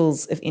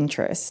 articles of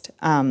interest.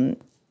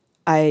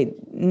 I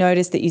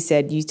noticed that you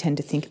said you tend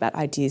to think about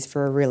ideas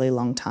for a really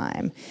long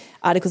time.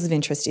 Articles of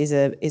Interest is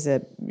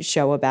a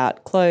show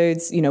about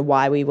clothes, you know,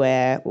 why we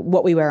wear,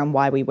 what we wear and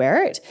why we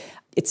wear it.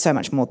 It's so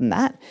much more than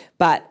that.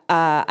 But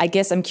I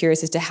guess I'm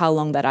curious as to how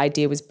long that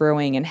idea was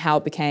brewing and how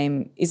it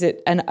became, is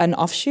it an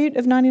offshoot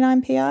of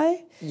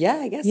 99PI? Yeah,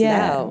 I guess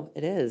now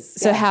it is.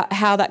 So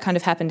how that kind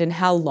of happened and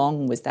how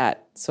long was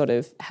that sort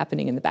of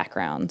happening in the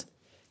background?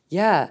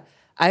 Yeah.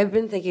 I've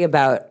been thinking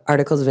about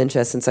Articles of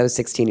Interest since I was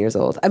 16 years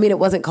old. I mean, it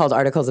wasn't called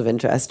Articles of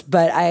Interest,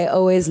 but I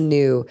always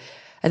knew,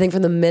 I think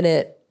from the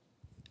minute,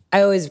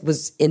 I always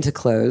was into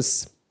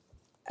clothes.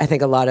 I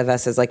think a lot of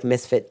us as like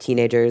misfit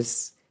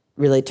teenagers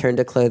really turned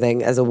to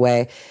clothing as a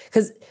way,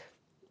 because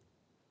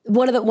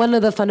one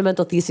of the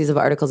fundamental theses of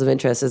Articles of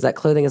Interest is that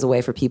clothing is a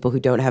way for people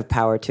who don't have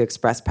power to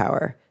express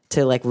power,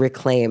 to like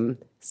reclaim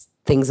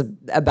things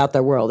about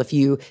their world. If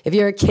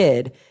you're a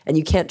kid and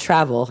you can't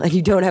travel and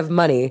you don't have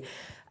money,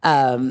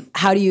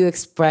 how do you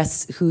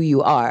express who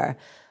you are?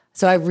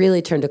 So I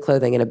really turned to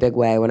clothing in a big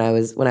way when I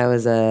was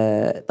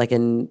like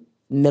in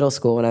middle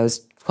school, when I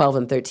was 12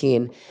 and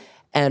 13.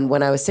 And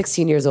when I was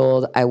 16 years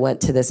old, I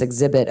went to this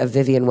exhibit of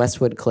Vivienne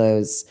Westwood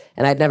clothes,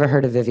 and I'd never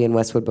heard of Vivienne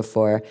Westwood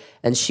before.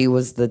 And she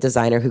was the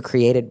designer who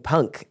created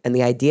punk, and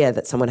the idea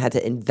that someone had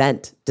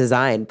to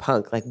design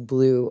punk, like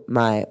blew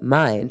my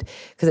mind,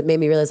 because it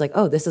made me realize, like,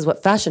 oh, this is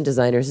what fashion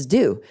designers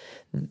do.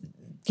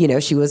 You know,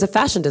 she was a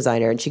fashion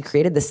designer and she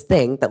created this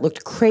thing that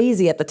looked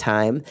crazy at the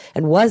time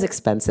and was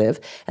expensive.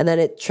 And then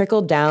it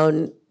trickled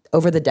down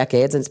over the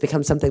decades, and it's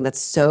become something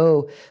that's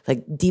so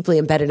like deeply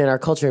embedded in our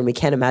culture, and we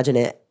can't imagine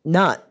it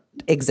not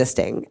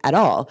existing at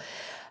all.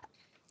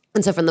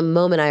 And so from the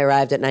moment I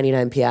arrived at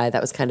 99PI, that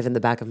was kind of in the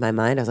back of my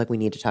mind. I was like, we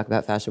need to talk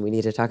about fashion. We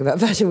need to talk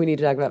about fashion. We need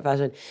to talk about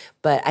fashion.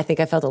 But I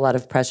think I felt a lot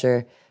of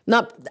pressure,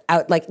 not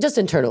out, like just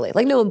internally.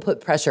 Like no one put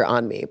pressure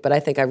on me, but I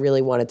think I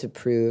really wanted to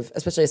prove,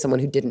 especially as someone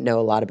who didn't know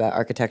a lot about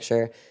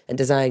architecture and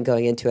design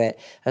going into it.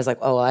 I was like,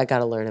 oh, well, I got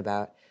to learn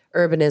about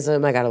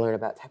urbanism. I got to learn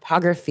about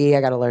typography.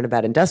 I got to learn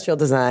about industrial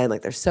design.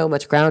 Like there's so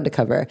much ground to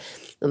cover.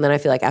 And then I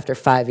feel like after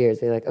 5 years,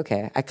 being like,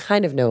 okay, I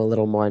kind of know a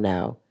little more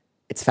now.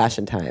 It's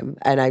fashion time.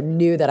 And I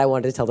knew that I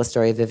wanted to tell the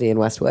story of Vivienne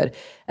Westwood.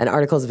 And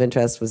Articles of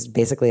Interest was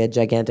basically a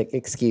gigantic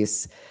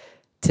excuse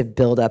to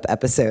build up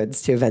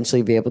episodes to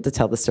eventually be able to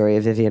tell the story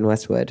of Vivienne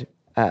Westwood.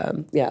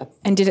 Yeah.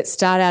 And did it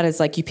start out as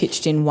like you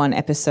pitched in one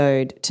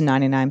episode to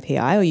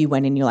 99PI, or you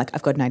went in and you're like,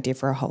 I've got an idea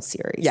for a whole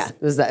series? Yeah,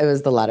 it was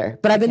the latter.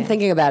 But I've been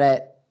thinking about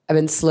it. I've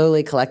been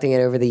slowly collecting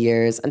it over the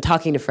years and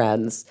talking to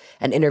friends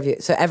and interview.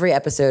 So every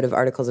episode of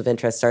Articles of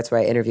Interest starts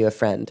where I interview a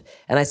friend.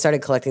 And I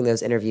started collecting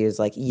those interviews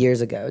like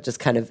years ago,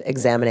 just kind of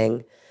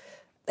examining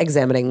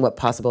what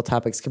possible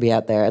topics could be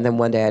out there. And then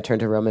one day I turned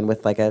to Roman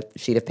with like a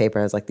sheet of paper.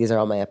 And I was like, these are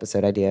all my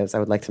episode ideas. I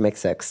would like to make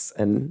 6.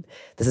 And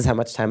this is how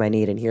much time I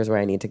need. And here's where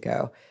I need to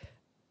go.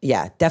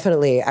 Yeah,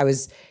 definitely. I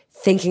was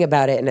thinking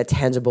about it in a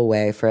tangible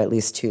way for at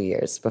least 2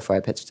 years before I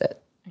pitched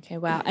it. Okay,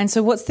 wow. And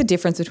so what's the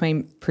difference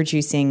between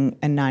producing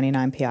a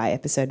 99PI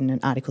episode and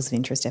an Articles of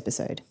Interest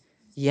episode?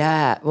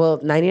 Yeah, well,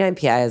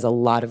 99PI is a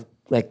lot of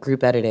like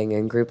group editing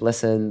and group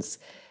listens,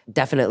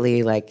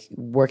 definitely like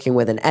working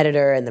with an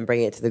editor and then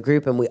bringing it to the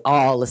group, and we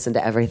all listen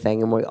to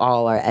everything and we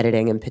all are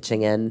editing and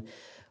pitching in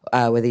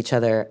with each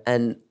other.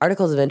 And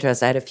Articles of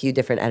Interest, I had a few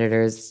different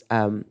editors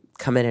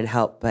come in and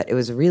help, but it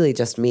was really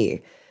just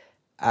me.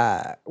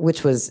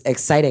 Which was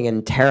exciting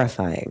and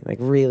terrifying, like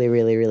really,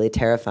 really, really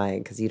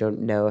terrifying, because you don't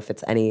know if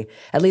it's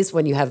at least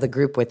when you have the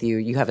group with you,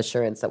 you have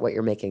assurance that what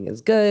you're making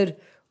is good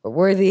or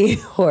worthy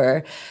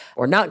or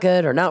not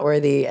good or not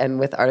worthy. And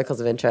with Articles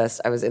of Interest,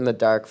 I was in the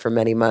dark for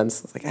many months.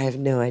 I was like, I have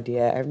no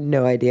idea. I have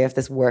no idea if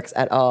this works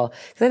at all.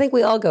 Because I think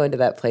we all go into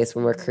that place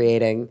when we're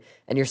creating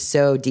and you're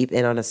so deep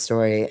in on a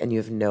story and you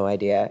have no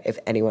idea if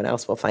anyone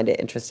else will find it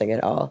interesting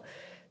at all.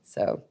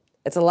 So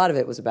a lot of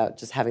it was about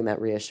just having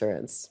that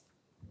reassurance.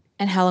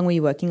 And how long were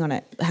you working on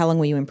it? How long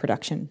were you in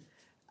production?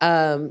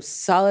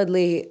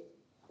 Solidly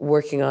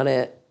working on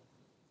it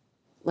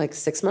like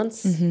 6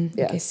 months. Mm-hmm.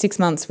 Yeah. Okay, 6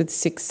 months with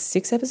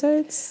six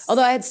episodes?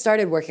 Although I had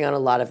started working on a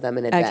lot of them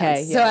in advance.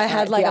 Okay, yeah. So I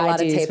had like a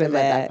lot of tape in my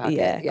back pocket.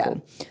 Yeah,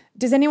 cool.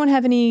 Does anyone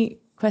have any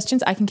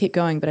questions? I can keep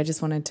going, but I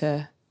just wanted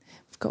to...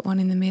 We've got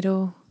one in the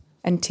middle.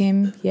 And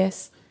Tim,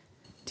 yes?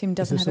 Tim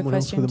doesn't have a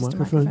question. Just a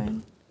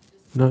microphone?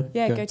 No?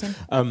 Yeah, go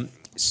Tim.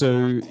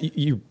 So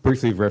you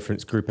briefly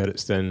referenced group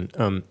edits then.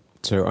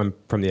 So I'm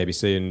from the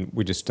ABC, and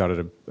we just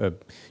started a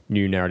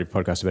new narrative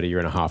podcast about a year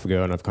and a half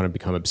ago, and I've kind of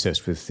become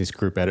obsessed with this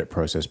group edit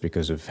process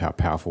because of how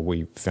powerful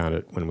we found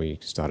it when we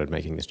started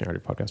making this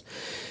narrative podcast.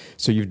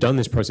 So you've done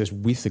this process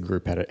with the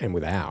group edit and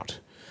without.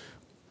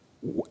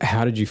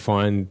 How did you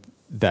find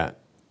that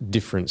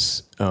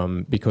difference?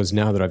 Because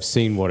now that I've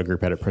seen what a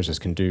group edit process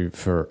can do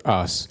for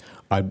us,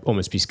 I'd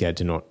almost be scared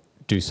to not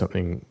do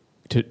something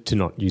to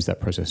not use that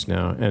process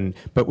now.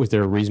 But was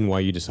there a reason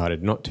why you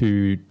decided not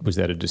to? Was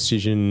that a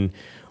decision?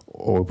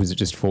 Or was it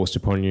just forced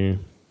upon you?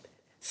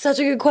 Such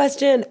a good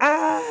question.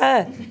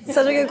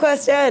 Such a good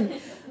question.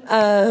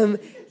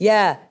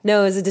 Yeah,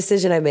 no, it was a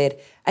decision I made.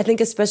 I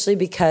think especially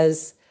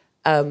because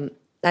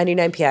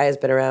 99PI has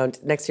been around.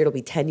 Next year it'll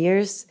be 10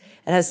 years.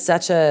 It has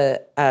such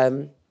a,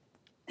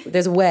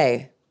 there's a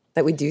way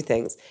that we do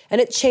things. And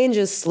it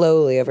changes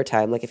slowly over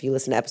time. Like if you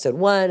listen to episode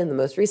 1 and the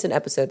most recent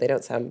episode, they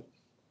don't sound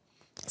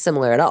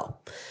similar at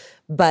all.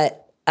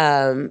 But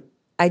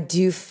I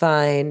do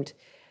find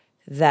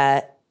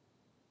that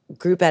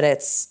group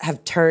edits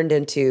have turned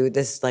into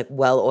this like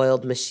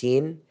well-oiled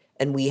machine,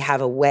 and we have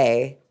a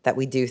way that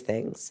we do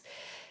things.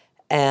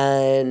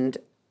 And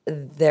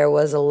there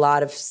was a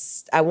lot of,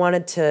 I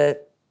wanted to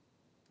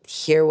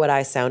hear what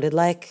I sounded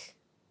like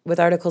with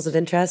Articles of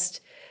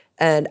Interest.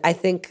 And I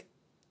think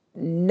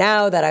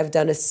now that I've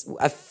done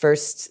a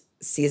first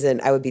season,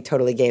 I would be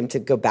totally game to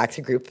go back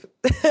to group.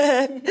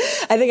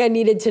 I think I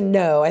needed to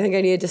know. I think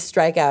I needed to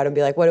strike out and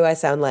be like, what do I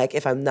sound like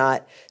if I'm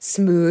not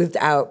smoothed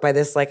out by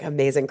this like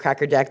amazing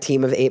crackerjack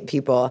team of 8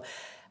 people?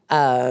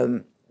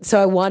 So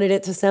I wanted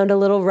it to sound a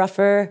little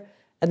rougher.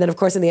 And then, of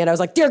course, in the end, I was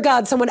like, dear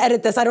God, someone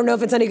edit this. I don't know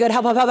if it's any good.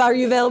 Help, are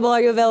you available?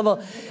 Are you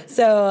available?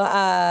 So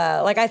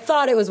like I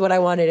thought it was what I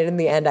wanted. And in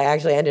the end, I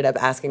actually ended up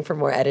asking for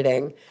more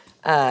editing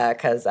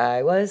because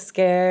I was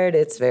scared.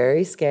 It's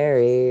very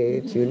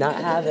scary to not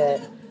have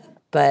it.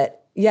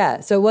 But yeah,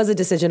 so it was a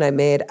decision I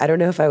made. I don't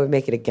know if I would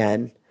make it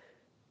again,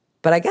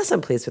 but I guess I'm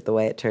pleased with the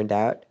way it turned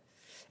out.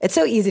 It's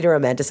so easy to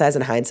romanticize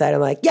in hindsight.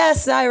 I'm like,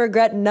 yes, I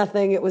regret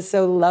nothing. It was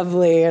so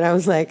lovely. And I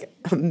was like,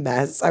 a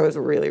mess. I was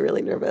really,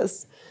 really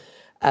nervous.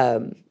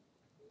 But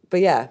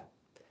yeah,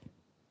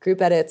 group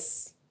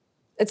edits,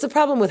 it's a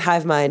problem with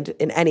hive mind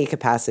in any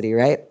capacity,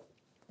 right?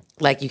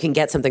 Like you can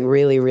get something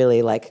really,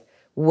 really like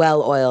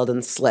well-oiled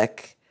and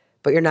slick,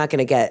 but you're not going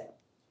to get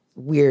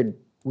weird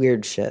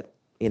shit,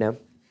 you know?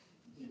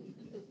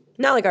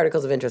 Not like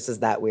Articles of Interest is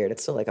that weird.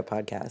 It's still like a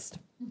podcast,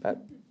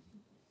 but...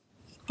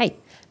 Hey,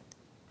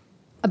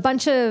 a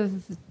bunch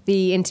of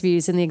the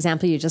interviews in the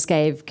example you just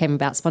gave came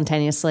about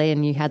spontaneously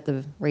and you had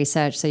the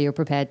research, so you're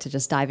prepared to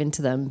just dive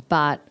into them.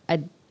 But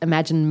I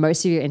imagine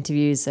most of your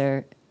interviews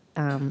are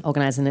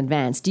organized in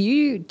advance. Do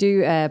you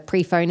do a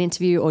pre-phone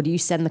interview, or do you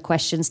send the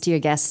questions to your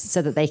guests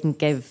so that they can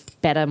give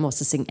better, more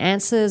succinct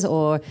answers,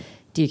 or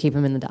do you keep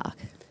them in the dark?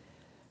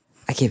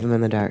 I keep them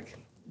in the dark.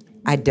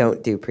 I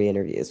don't do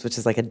pre-interviews, which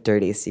is like a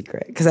dirty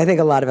secret, because I think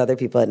a lot of other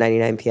people at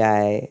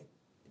 99PI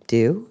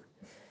do.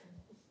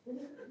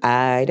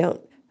 I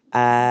don't.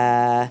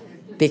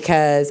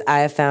 Because I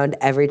have found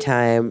every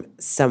time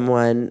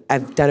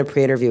I've done a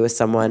pre-interview with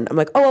someone, I'm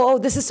like, oh,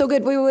 this is so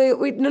good.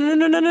 Wait,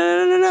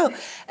 no.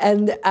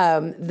 And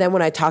then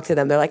when I talk to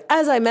them, they're like,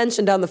 as I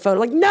mentioned on the phone, I'm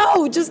like,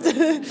 no, just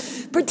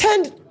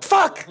pretend,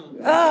 fuck.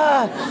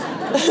 Or,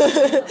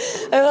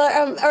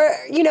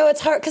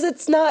 it's hard because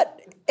it's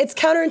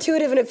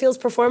counterintuitive and it feels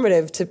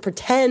performative to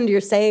pretend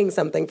you're saying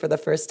something for the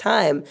first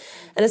time.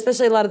 And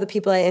especially a lot of the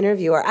people I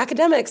interview are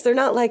academics. They're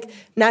not like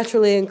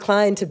naturally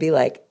inclined to be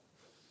like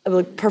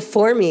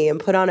performy and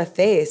put on a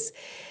face.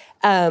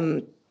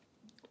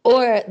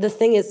 Or the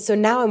thing is, so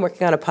now I'm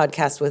working on a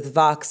podcast with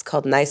Vox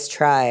called Nice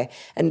Try,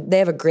 and they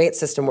have a great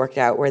system worked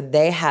out where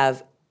they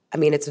have,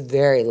 it's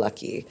very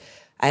lucky.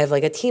 I have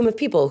like a team of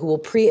people who will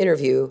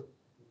pre-interview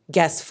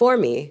guests for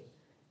me,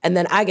 and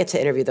then I get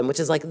to interview them, which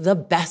is like the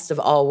best of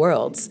all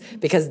worlds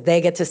because they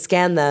get to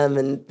scan them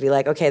and be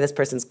like, okay, this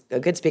person's a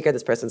good speaker,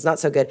 this person's not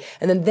so good.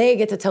 And then they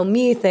get to tell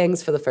me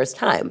things for the first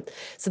time.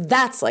 So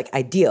that's like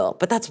ideal,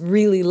 but that's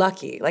really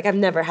lucky. Like I've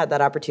never had that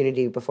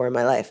opportunity before in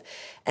my life.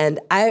 And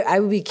I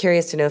would be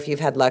curious to know if you've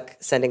had luck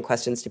sending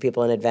questions to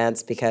people in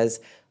advance because,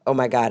 oh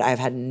my God, I've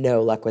had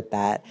no luck with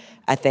that.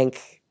 I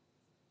think,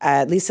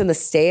 at least in the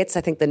States,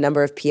 I think the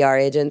number of PR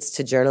agents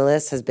to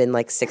journalists has been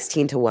like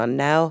 16-1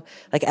 now.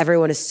 Like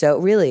everyone is so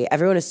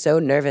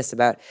nervous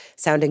about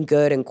sounding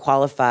good and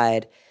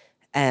qualified.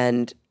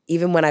 And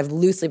even when I've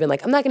loosely been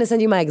like, I'm not going to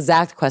send you my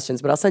exact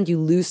questions, but I'll send you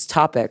loose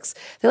topics.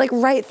 They like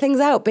write things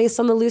out based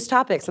on the loose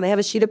topics and they have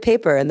a sheet of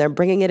paper and they're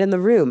bringing it in the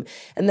room.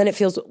 And then I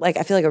feel like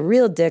a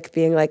real dick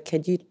being like,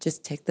 could you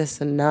just take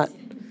this and not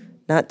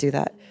do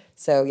that?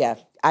 So yeah,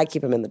 I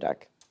keep them in the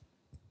dark.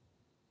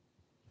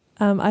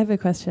 I have a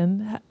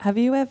question. Have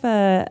you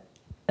ever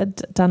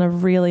done a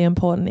really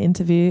important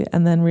interview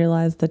and then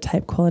realized the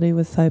tape quality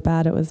was so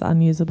bad it was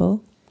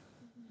unusable?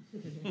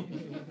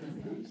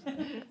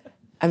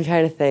 I'm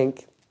trying to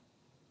think.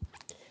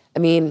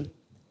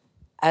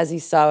 As you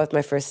saw with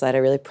my first slide, I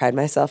really pride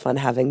myself on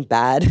having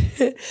bad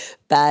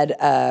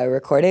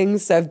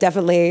recordings. So I've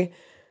definitely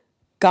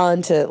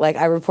gone to,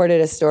 I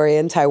reported a story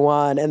in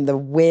Taiwan and the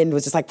wind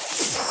was just like,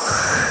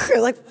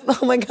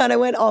 oh my God, I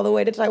went all the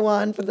way to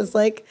Taiwan for this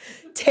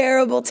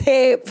terrible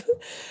tape.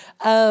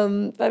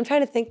 But I'm trying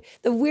to think.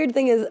 The weird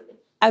thing is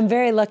I'm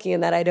very lucky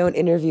in that I don't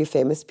interview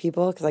famous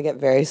people because I get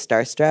very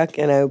starstruck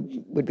and I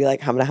would be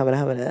like,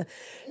 hamana.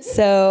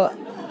 So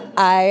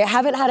I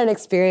haven't had an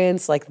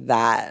experience like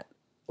that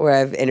where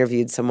I've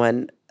interviewed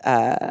someone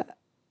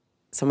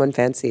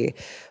fancy.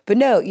 But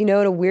no, in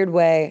a weird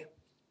way,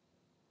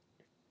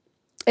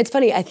 it's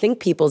funny. I think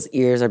people's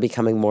ears are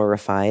becoming more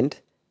refined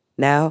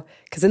now.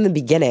 Because in the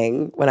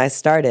beginning, when I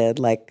started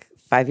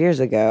 5 years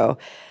ago,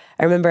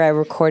 I remember I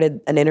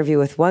recorded an interview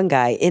with one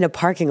guy in a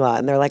parking lot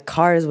and there were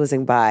cars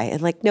whizzing by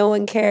and no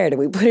one cared and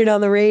we put it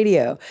on the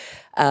radio.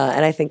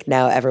 And I think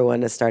now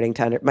everyone is starting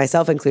to,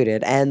 myself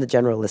included, and the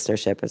general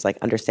listenership is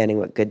understanding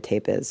what good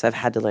tape is. So I've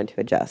had to learn to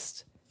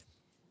adjust.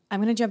 I'm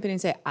going to jump in and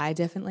say I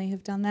definitely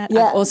have done that.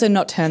 Yeah. I've also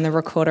not turned the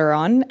recorder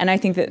on. And I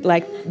think that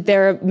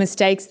there are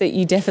mistakes that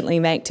you definitely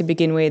make to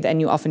begin with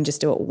and you often just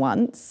do it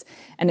once.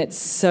 And it's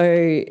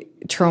so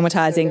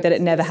traumatizing that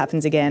it never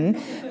happens again.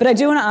 But I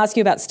do want to ask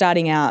you about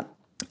starting out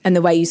and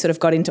the way you sort of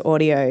got into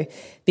audio,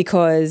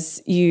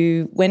 because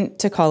you went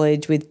to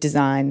college with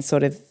design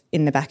sort of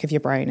in the back of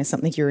your brain as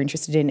something you were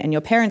interested in, and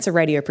your parents are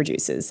radio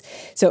producers.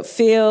 So it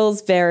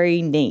feels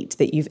very neat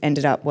that you've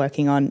ended up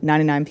working on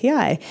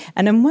 99PI.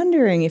 And I'm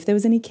wondering if there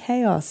was any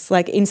chaos,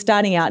 in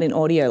starting out in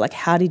audio,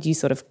 how did you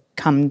sort of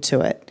come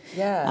to it?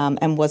 Yeah.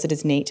 And was it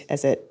as neat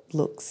as it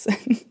looks?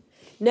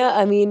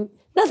 No,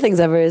 nothing's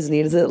ever as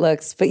neat as it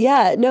looks. But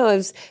yeah, no, I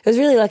was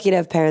really lucky to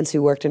have parents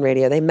who worked in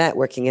radio. They met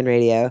working in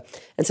radio.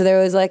 And so they were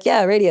always like,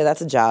 yeah, radio,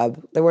 that's a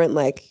job. They weren't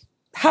like,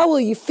 how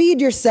will you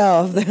feed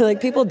yourself? They're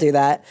like, people do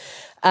that.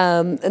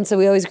 And so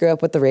we always grew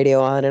up with the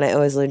radio on, and I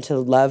always learned to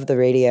love the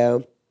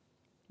radio.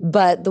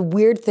 But the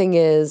weird thing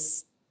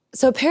is,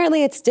 so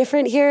apparently it's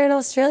different here in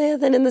Australia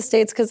than in the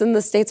States, because in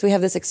the States we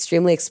have this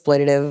extremely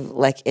exploitative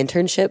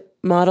internship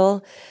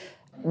model,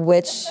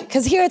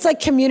 because here it's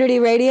community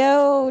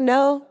radio,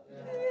 no?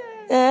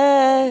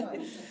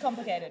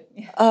 Complicated.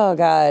 Oh,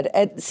 God.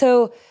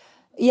 So,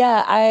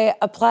 yeah, I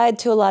applied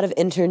to a lot of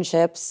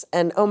internships,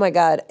 and oh my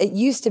God, it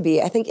used to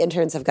be, I think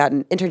internships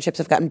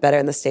have gotten better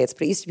in the States,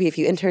 but it used to be if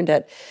you interned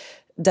at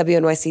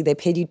WNYC, they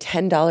paid you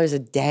 $10 a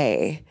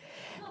day.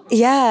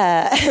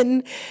 Yeah.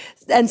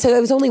 And so it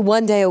was only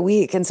one day a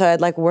week. And so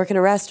I'd like work in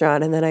a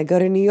restaurant and then I'd go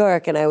to New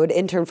York and I would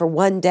intern for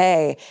one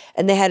day.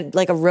 And they had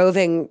like a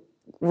roving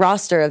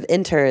roster of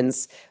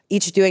interns,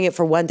 each doing it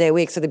for one day a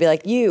week. So they'd be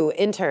like, you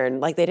intern,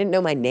 like they didn't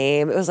know my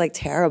name. It was like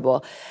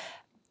terrible.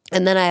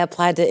 And then I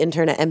applied to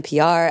intern at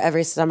NPR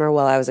every summer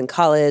while I was in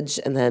college.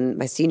 And then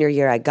my senior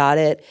year, I got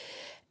it.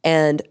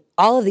 And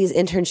all of these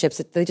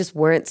internships, they just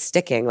weren't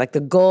sticking. Like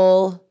the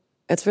goal,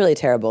 it's really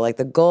terrible. Like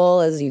the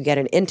goal is you get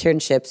an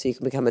internship so you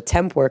can become a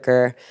temp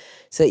worker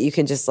so that you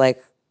can just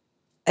like,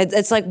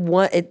 it's like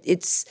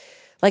it's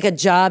like a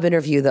job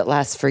interview that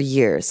lasts for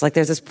years. Like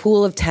there's this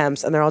pool of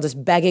temps and they're all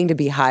just begging to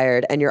be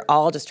hired and you're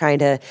all just trying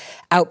to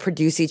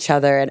outproduce each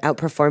other and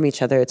outperform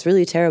each other. It's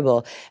really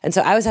terrible. And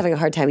so I was having a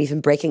hard time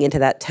even breaking into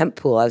that temp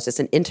pool. I was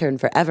just an intern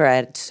forever. I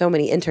had so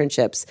many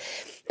internships.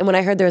 And when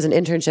I heard there was an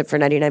internship for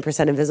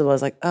 99% Invisible, I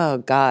was like, oh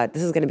God,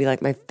 this is going to be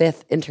like my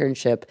 5th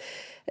internship.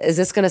 Is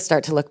this going to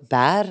start to look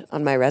bad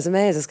on my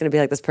resume? Is this going to be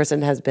like this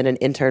person has been an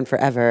intern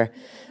forever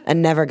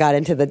and never got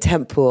into the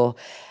temp pool?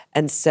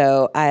 And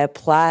so I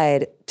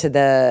applied to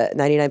the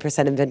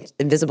 99%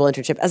 Invisible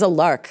internship as a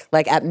lark,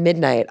 like at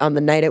midnight on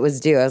the night it was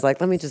due. I was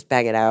like, let me just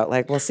bang it out.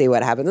 Like, we'll see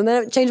what happens. And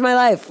then it changed my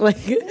life. Like,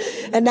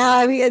 and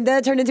now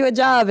that turned into a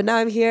job and now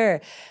I'm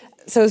here.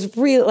 So it was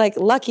really like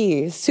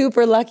lucky,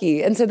 super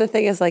lucky. And so the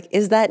thing is like,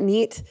 is that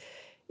neat?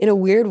 In a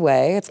weird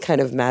way, it's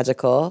kind of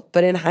magical.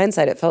 But in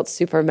hindsight, it felt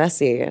super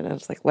messy. And I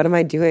was like, what am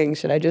I doing?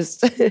 Should I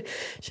just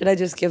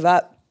give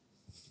up?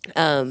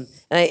 And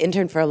I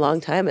interned for a long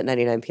time at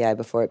 99PI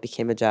before it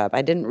became a job.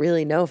 I didn't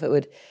really know if it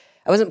would,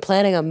 I wasn't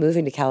planning on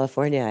moving to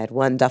California. I had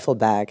one duffel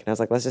bag and I was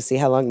like, let's just see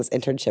how long this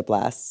internship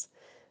lasts.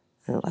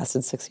 And it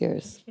lasted 6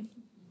 years.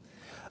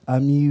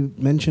 You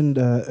mentioned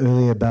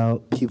earlier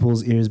about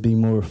people's ears being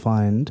more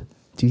refined.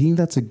 Do you think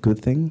that's a good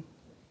thing?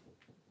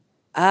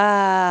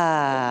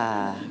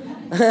 I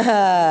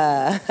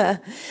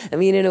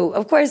mean,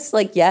 of course,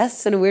 like,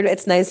 yes, in a weird way,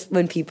 it's nice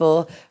when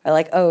people are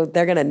like, oh,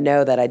 they're going to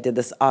know that I did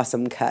this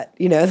awesome cut.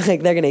 You know,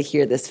 like they're going to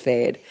hear this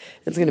fade.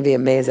 It's going to be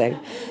amazing.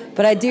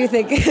 But I do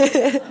think,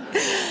 it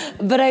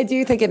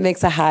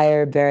makes a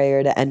higher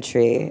barrier to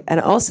entry.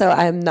 And also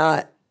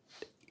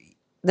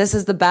this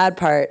is the bad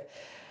part.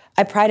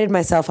 I prided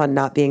myself on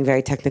not being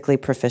very technically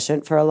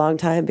proficient for a long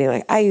time, being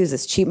like, I use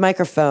this cheap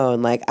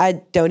microphone. Like,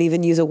 I don't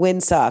even use a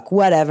windsock.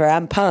 Whatever,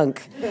 I'm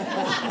punk.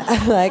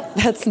 I'm like,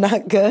 that's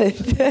not good.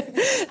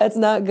 That's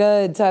not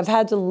good. So I've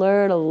had to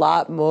learn a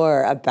lot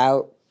more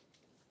about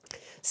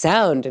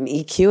sound and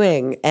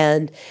EQing,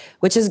 and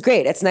which is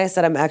great. It's nice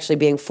that I'm actually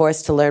being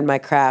forced to learn my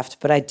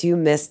craft, but I do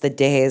miss the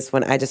days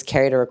when I just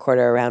carried a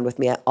recorder around with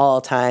me at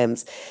all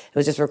times. It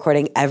was just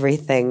recording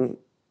everything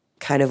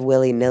kind of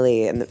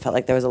willy-nilly, and it felt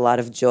like there was a lot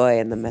of joy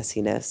in the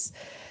messiness.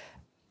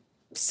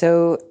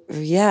 So,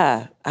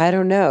 yeah, I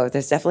don't know.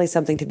 There's definitely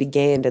something to be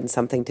gained and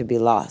something to be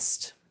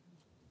lost.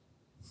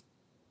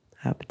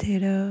 Hot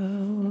potato.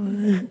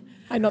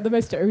 Not the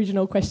most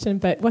original question,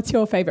 but what's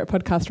your favorite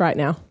podcast right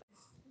now?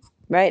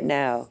 Right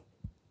now?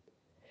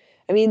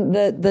 I mean,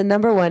 the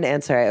number one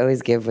answer I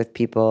always give with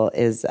people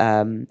is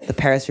the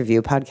Paris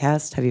Review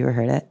podcast. Have you ever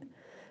heard it?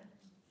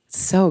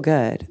 So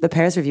good. The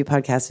Paris Review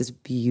podcast is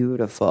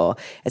beautiful.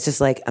 It's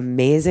just like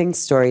amazing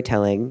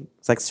storytelling.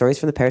 It's like stories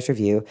from the Paris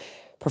Review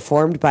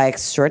performed by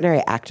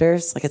extraordinary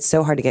actors. Like, it's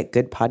so hard to get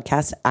good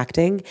podcast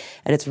acting,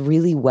 and it's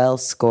really well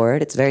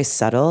scored. It's very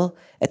subtle.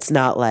 It's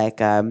not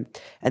like, and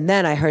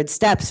then I heard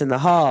steps in the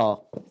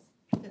hall.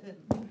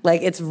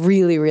 Like, it's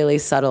really, really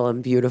subtle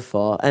and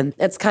beautiful. And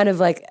it's kind of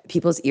like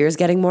people's ears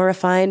getting more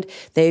refined.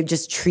 They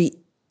just treat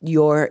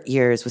your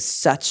ears with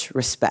such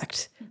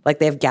respect. Like,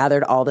 they've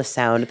gathered all the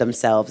sound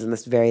themselves in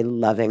this very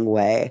loving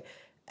way.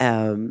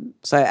 So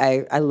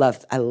I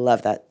love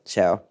that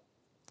show.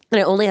 And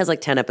it only has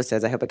like 10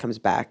 episodes. I hope it comes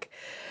back.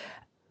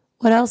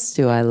 What else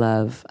do I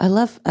love? I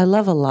love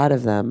a lot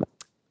of them.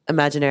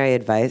 Imaginary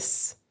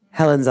Advice.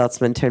 Helen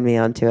Zaltzman turned me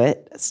on to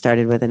it. It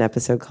started with an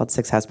episode called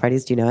 6 House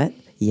Parties. Do you know it?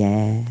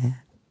 Yeah.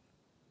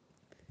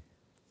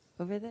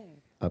 Over there.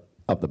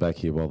 Up the back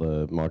here while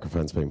the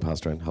microphone's being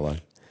passed around. Hello.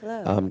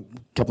 Hello.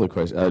 Couple of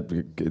questions.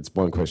 It's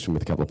one question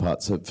with a couple of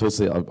parts. So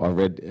firstly, I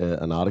read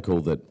an article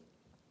that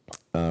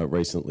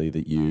recently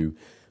that you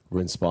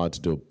were inspired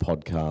to do a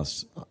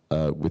podcast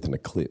with an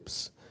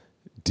eclipse.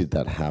 Did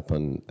that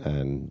happen?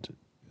 And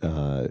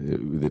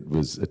it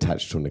was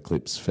attached to an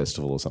eclipse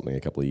festival or something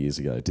a couple of years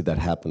ago. Did that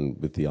happen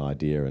with the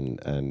idea,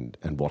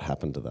 and what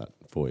happened to that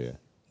for you?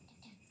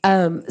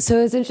 So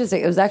it was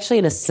interesting. It was actually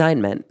an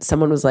assignment.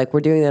 Someone was like, we're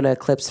doing an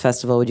eclipse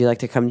festival. Would you like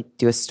to come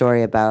do a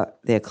story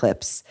about the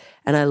eclipse?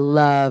 And I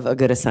love a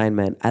good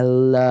assignment. I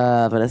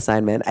love an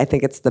assignment. I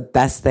think it's the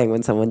best thing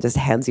when someone just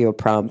hands you a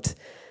prompt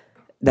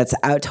that's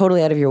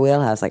totally out of your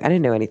wheelhouse. Like, I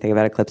didn't know anything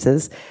about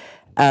eclipses.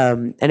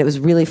 And it was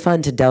really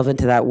fun to delve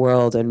into that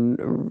world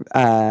and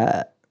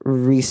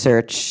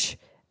research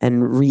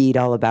and read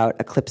all about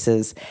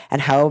eclipses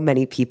and how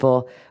many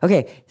people...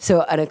 Okay,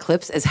 so an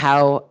eclipse is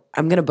how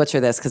I'm going to butcher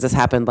this because this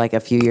happened like a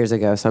few years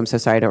ago, so I'm so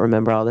sorry I don't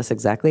remember all this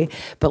exactly.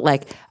 But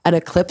like an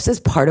eclipse is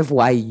part of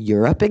why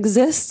Europe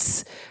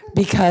exists,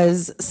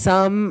 because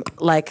some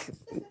like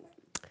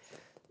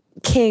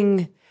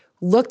king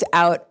looked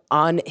out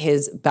on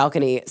his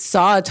balcony,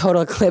 saw a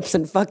total eclipse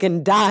and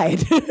fucking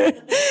died.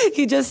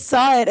 He just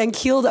saw it and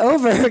keeled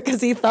over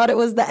because he thought it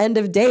was the end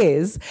of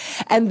days.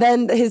 And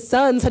then his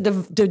sons had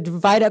to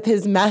divide up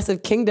his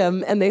massive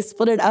kingdom, and they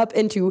split it up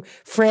into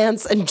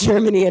France and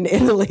Germany and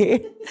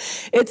Italy.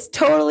 It's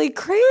totally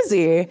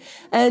crazy.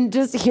 And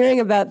just hearing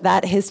about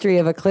that history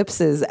of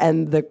eclipses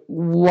and the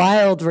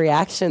wild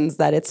reactions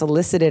that it's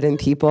elicited in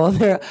people,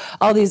 there are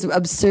all these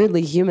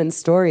absurdly human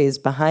stories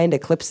behind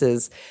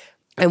eclipses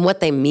and what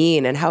they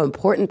mean and how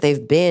important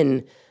they've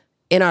been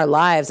in our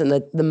lives, and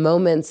the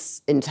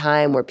moments in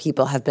time where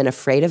people have been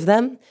afraid of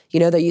them. You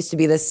know, there used to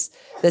be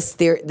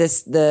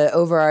the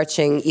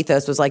overarching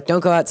ethos was like, don't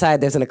go outside,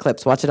 there's an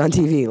eclipse, watch it on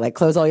TV, like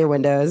close all your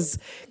windows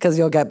because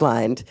you'll get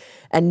blind.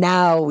 And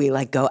now we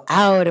like go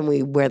out and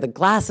we wear the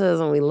glasses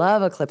and we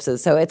love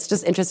eclipses. So it's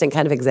just interesting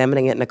kind of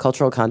examining it in a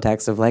cultural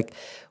context of like,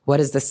 what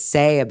does this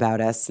say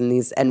about us?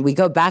 And we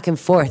go back and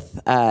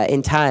forth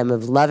in time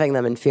of loving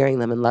them and fearing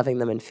them and loving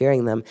them and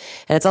fearing them.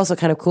 And it's also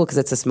kind of cool because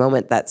it's this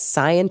moment that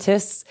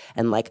scientists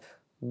and like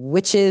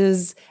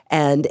witches,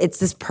 and it's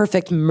this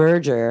perfect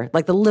merger,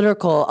 like the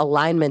literal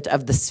alignment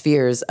of the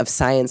spheres of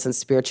science and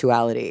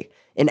spirituality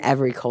in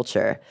every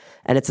culture.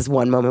 And it's this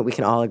one moment we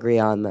can all agree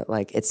on that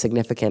like it's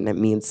significant and it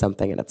means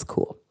something and it's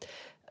cool.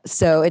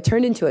 So it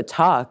turned into a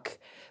talk.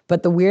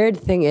 But the weird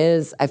thing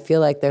is, I feel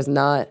like this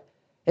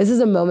is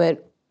a moment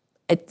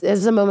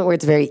where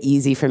it's very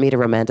easy for me to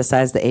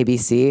romanticize the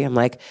ABC. I'm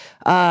like,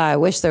 I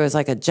wish there was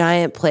like a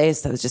giant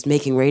place that was just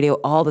making radio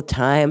all the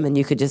time and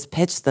you could just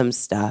pitch them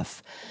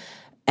stuff.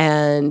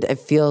 And it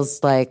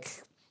feels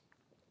like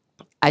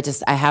I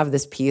have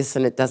this piece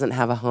and it doesn't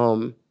have a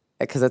home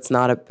because it's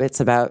not what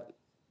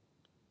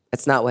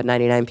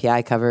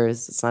 99PI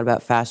covers. It's not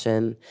about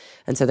fashion.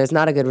 And so there's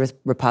not a good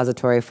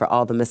repository for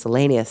all the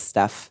miscellaneous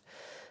stuff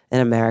in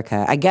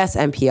America. I guess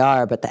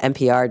NPR, but the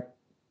NPR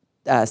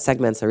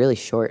segments are really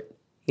short.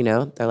 You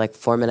know, they're like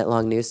 4-minute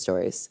long news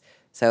stories.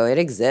 So it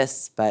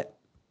exists, but.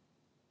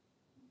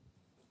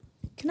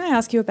 Can I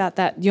ask you about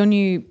that? Your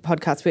new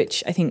podcast,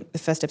 which I think the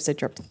first episode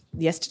dropped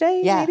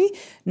yesterday, maybe?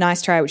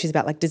 Nice Try, which is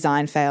about like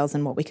design fails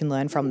and what we can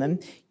learn from them.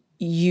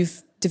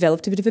 You've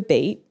developed a bit of a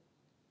beat.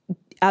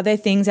 Are there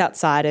things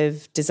outside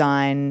of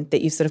design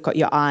that you've sort of got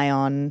your eye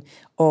on,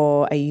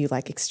 or are you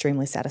like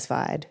extremely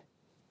satisfied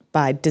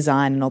by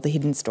design and all the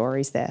hidden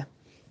stories there?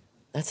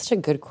 That's such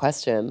a good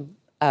question.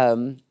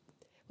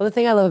 Well, the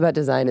thing I love about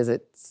design is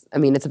it's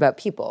about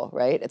people,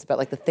 right? It's about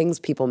like the things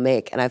people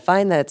make. And I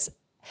find that it's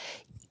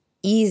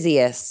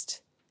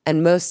easiest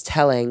and most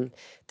telling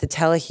to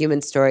tell a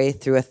human story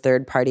through a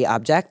third-party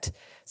object.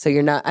 So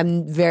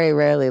I'm very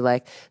rarely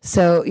like,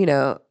 so, you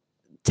know,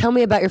 tell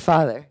me about your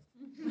father.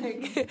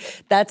 Like,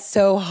 that's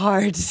so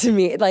hard to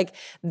me. Like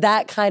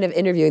that kind of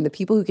interviewing, the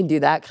people who can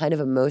do that kind of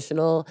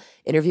emotional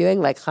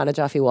interviewing, like Hannah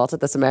Jaffe-Walt at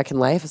This American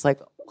Life, is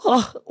like,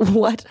 oh,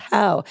 what,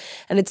 how?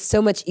 And it's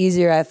so much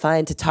easier, I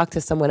find, to talk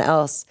to someone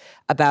else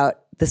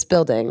about this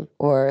building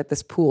or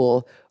this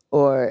pool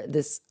or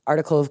this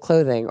article of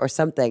clothing or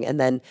something, and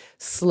then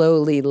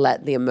slowly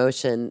let the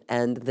emotion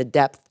and the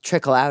depth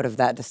trickle out of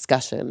that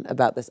discussion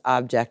about this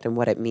object and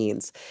what it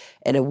means.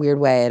 In a weird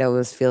way, it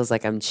almost feels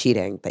like I'm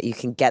cheating, that you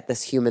can get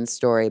this human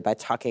story by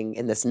talking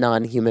in this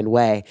non-human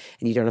way,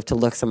 and you don't have to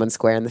look someone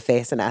square in the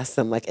face and ask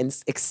them like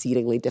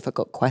exceedingly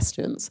difficult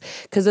questions,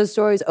 because those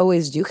stories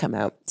always do come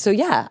out. So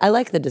yeah, I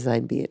like the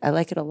design beat. I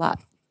like it a lot.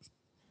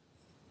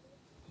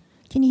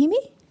 Can you hear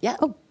me? Yeah.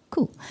 Oh,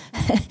 cool.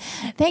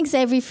 Thanks,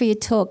 Avery, for your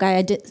talk.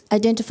 I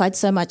identified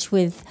so much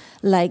with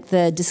like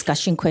the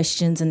discussion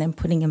questions and then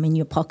putting them in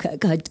your pocket,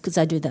 because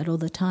I do that all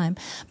the time.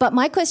 But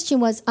my question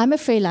was, I'm a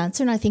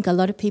freelancer, and I think a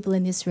lot of people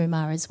in this room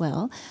are as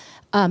well.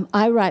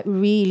 I write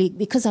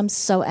because I'm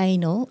so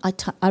anal,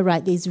 I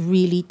write these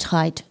really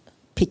tight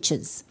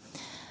pitches.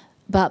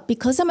 But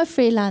because I'm a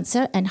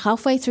freelancer and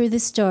halfway through the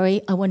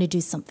story, I want to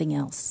do something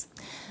else.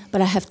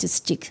 But I have to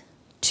stick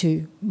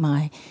to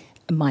my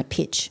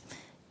pitch.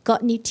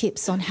 Got any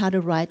tips on how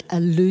to write a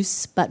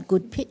loose but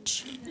good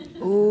pitch?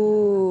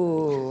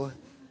 Ooh.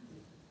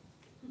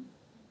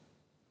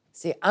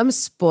 See, I'm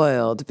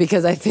spoiled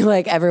because I feel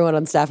like everyone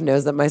on staff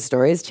knows that my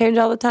stories change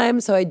all the time.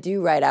 So I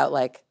do write out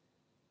like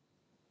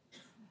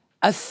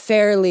a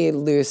fairly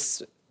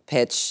loose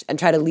pitch and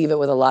try to leave it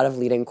with a lot of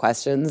leading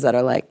questions that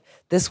are like,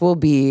 this will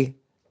be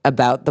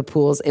about the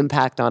pool's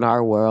impact on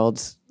our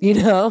world, you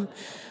know?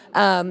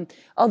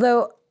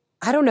 Although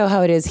I don't know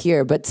how it is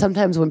here, but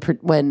sometimes when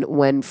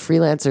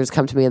freelancers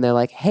come to me and they're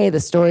like, hey, the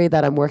story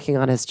that I'm working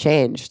on has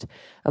changed,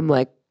 I'm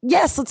like,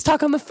 yes, let's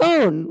talk on the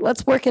phone.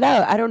 Let's work it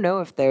out. I don't know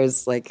if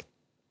there's like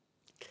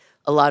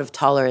a lot of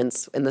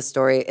tolerance in the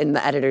story, in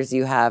the editors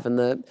you have and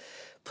the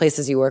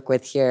places you work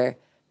with here.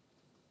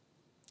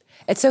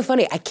 It's so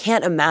funny. I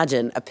can't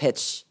imagine a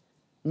pitch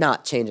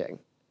not changing.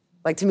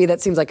 Like, to me, that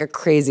seems like a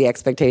crazy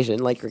expectation.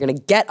 Like, you're going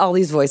to get all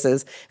these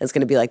voices, and it's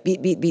going to be like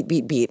beat, beat, beat,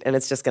 beat, beat, and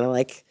it's just going to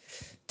like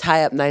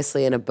tie up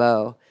nicely in a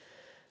bow.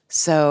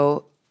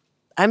 So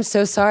I'm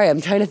so sorry.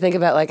 I'm trying to think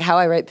about like how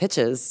I write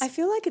pitches. I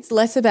feel like it's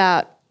less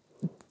about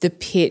the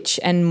pitch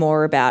and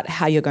more about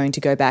how you're going to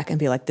go back and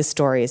be like, the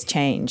story has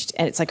changed,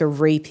 and it's like a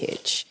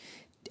re-pitch.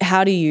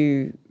 How do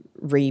you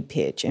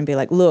re-pitch and be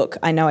like, look,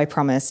 I know I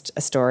promised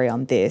a story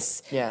on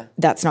this. Yeah.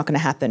 That's not going to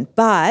happen.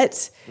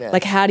 But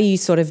like, how do you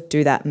sort of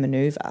do that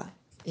maneuver?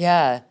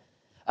 Yeah.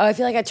 Oh, I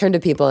feel like I turn to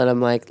people and I'm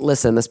like,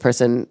 listen, this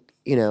person,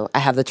 you know, I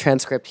have the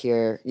transcript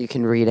here. You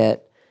can read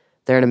it.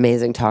 They're an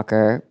amazing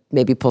talker.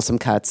 Maybe pull some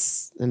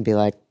cuts and be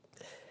like,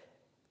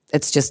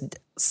 it's just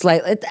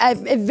slightly,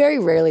 it very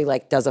rarely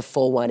like does a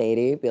full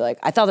 180. Be like,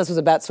 I thought this was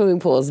about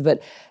swimming pools,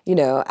 but you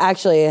know,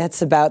 actually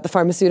it's about the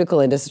pharmaceutical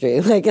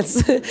industry. Like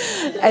it's,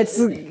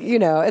 you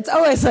know, it's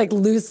always like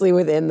loosely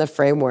within the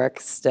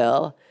framework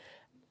still.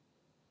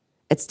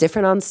 It's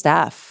different on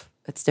staff.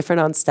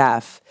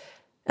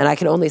 And I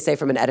can only say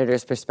from an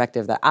editor's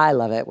perspective that I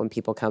love it when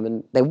people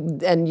come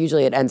and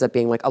usually it ends up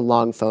being like a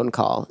long phone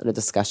call and a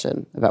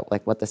discussion about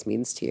like what this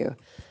means to you.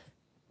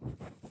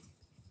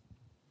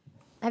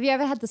 Have you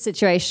ever had the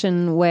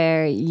situation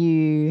where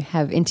you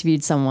have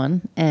interviewed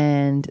someone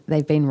and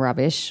they've been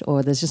rubbish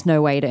or there's just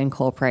no way to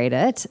incorporate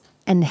it?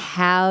 And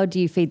how do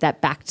you feed that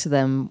back to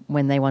them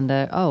when they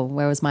wonder, oh,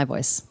 where was my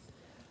voice?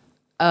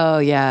 Oh,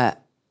 yeah.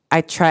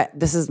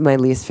 This is my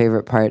least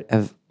favorite part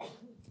of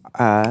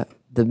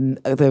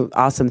the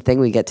awesome thing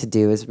we get to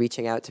do is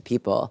reaching out to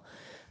people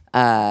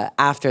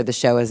after the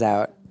show is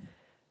out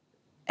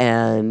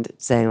and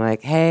saying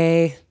like,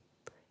 hey,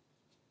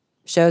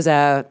 show's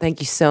out, thank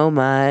you so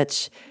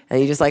much.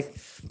 And you just like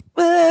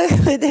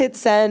hit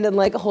send and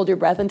like hold your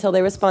breath until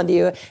they respond to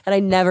you. And I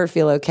never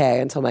feel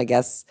okay until my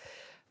guests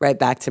write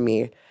back to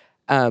me.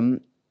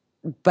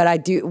 But I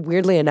do,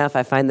 weirdly enough,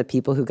 I find the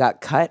people who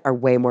got cut are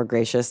way more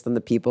gracious than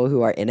the people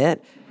who are in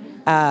it.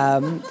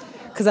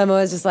 Because I'm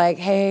always just like,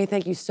 hey,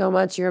 thank you so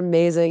much. You're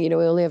amazing. You know,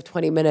 we only have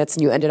 20 minutes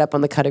and you ended up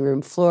on the cutting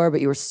room floor,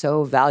 but you were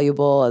so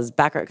valuable as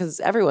background, because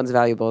everyone's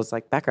valuable as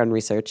like background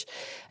research.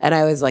 And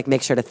I always like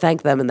make sure to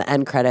thank them in the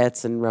end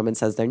credits and Roman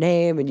says their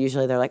name and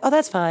usually they're like, oh,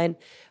 that's fine.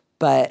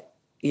 But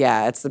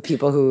yeah, it's the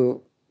people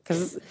who,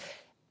 because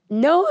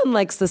no one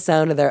likes the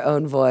sound of their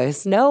own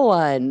voice. No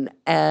one.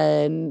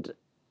 And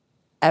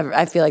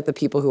I feel like the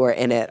people who are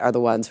in it are the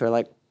ones who are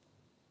like,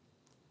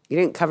 you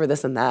didn't cover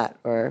this and that,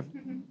 or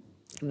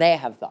they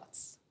have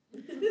thoughts.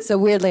 So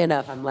weirdly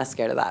enough, I'm less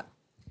scared of that.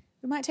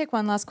 We might take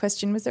one last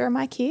question. Was there a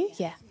mic here?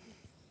 Yeah.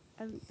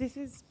 This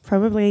is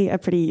probably a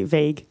pretty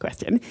vague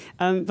question,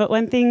 but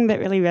one thing that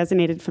really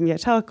resonated from your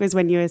talk was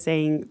when you were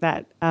saying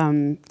that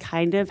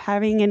kind of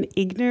having an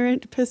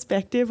ignorant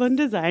perspective on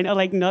design, or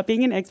like not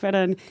being an expert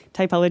on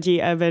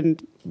typology, urban,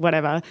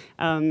 whatever,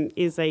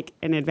 is like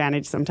an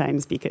advantage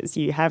sometimes because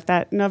you have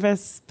that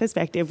novice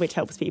perspective, which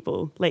helps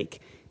people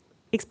like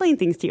explain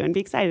things to you and be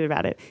excited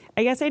about it.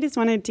 I guess I just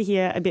wanted to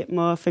hear a bit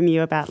more from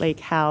you about like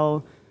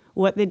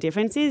what the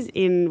difference is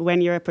in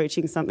when you're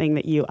approaching something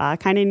that you are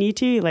kind of new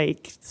to,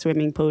 like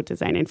swimming pool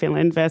design in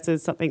Finland,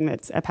 versus something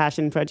that's a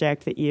passion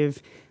project that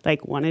you've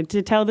like wanted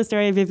to tell the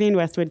story of Vivienne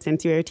Westwood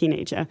since you were a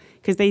teenager.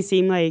 Because they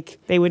seem like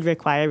they would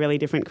require really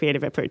different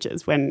creative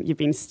approaches when you've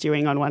been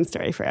stewing on one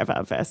story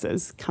forever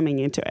versus coming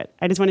into it.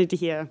 I just wanted to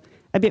hear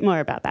a bit more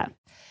about that.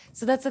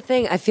 So that's the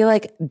thing. I feel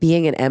like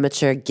being an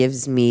amateur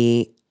gives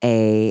me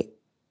a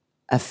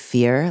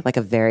fear, like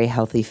a very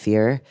healthy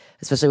fear,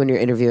 especially when you're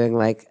interviewing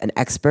like an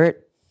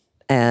expert.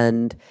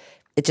 And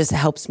it just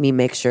helps me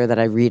make sure that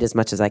I read as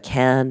much as I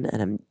can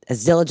and I'm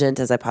as diligent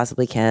as I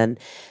possibly can.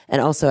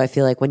 And also I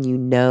feel like when you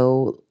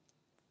know,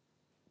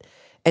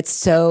 it's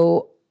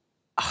so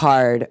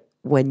hard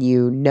when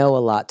you know a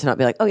lot to not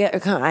be like, oh yeah,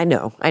 I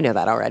know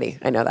that already.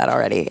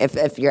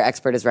 If your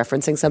expert is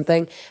referencing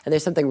something and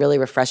there's something really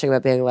refreshing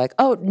about being like,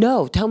 oh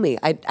no, tell me,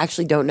 I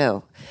actually don't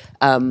know.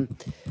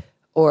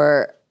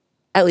 Or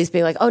at least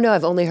being like, oh no,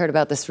 I've only heard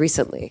about this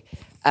recently.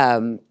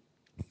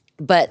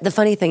 But the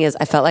funny thing is,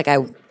 I felt like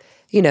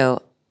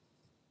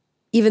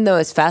even though I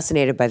was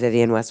fascinated by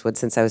Vivienne Westwood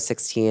since I was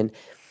 16,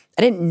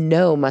 I didn't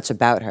know much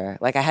about her.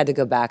 Like I had to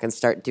go back and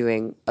start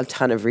doing a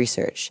ton of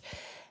research.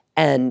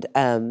 And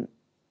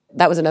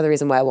that was another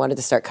reason why I wanted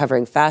to start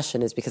covering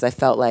fashion, is because I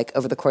felt like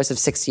over the course of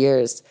 6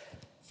 years,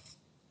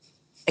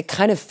 it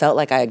kind of felt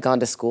like I had gone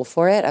to school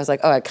for it. I was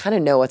like, oh, I kind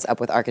of know what's up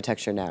with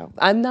architecture now.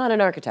 I'm not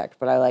an architect,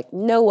 but I like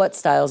know what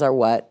styles are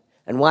what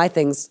and why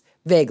things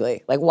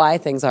vaguely, like why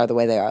things are the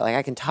way they are. Like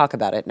I can talk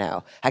about it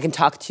now. I can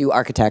talk to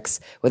architects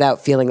without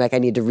feeling like I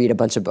need to read a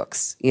bunch of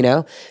books, you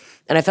know?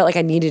 And I felt like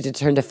I needed to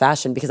turn to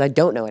fashion because I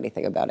don't know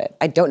anything about it.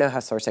 I don't know how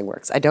sourcing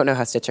works. I don't know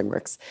how stitching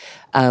works.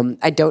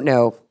 I don't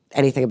know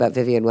anything about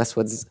Vivienne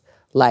Westwood's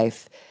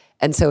life.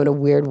 And so in a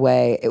weird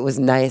way, it was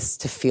nice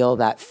to feel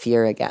that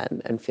fear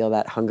again and feel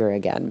that hunger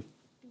again.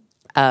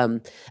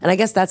 And I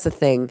guess that's the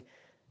thing.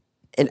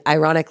 And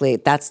ironically,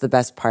 that's the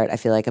best part, I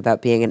feel like,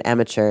 about being an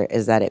amateur,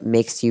 is that it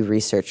makes you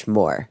research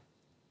more.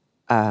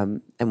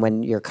 And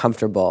when you're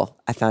comfortable,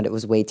 I found it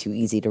was way too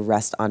easy to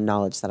rest on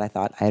knowledge that I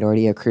thought I had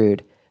already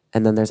accrued.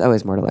 And then there's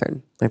always more to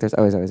learn. Like there's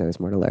always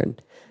more to learn.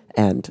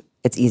 And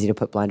it's easy to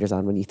put blinders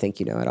on when you think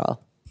you know it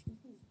all.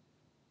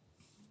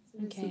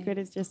 The secret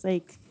is just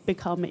like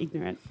become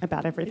ignorant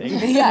about everything.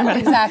 Yeah,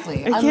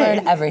 exactly. Okay.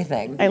 Unlearn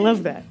everything. I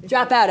love that.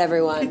 Drop out,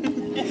 everyone.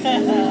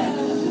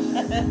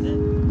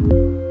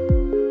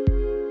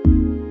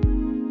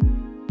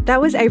 That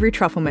was Avery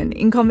Trufelman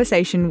in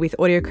conversation with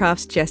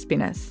Audiocraft's Jess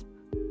Binness.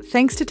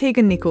 Thanks to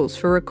Tegan Nichols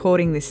for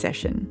recording this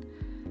session.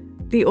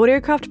 The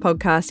Audiocraft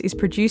podcast is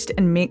produced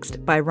and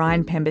mixed by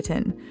Ryan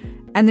Pemberton,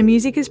 and the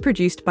music is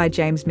produced by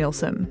James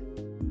Milsom.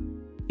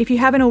 If you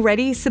haven't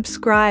already,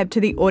 subscribe to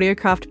the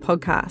Audiocraft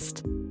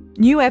podcast.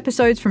 New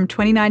episodes from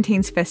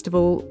 2019's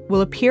festival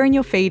will appear in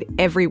your feed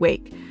every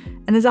week,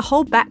 and there's a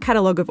whole back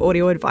catalogue of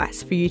audio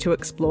advice for you to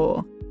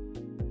explore.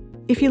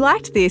 If you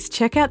liked this,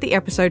 check out the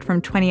episode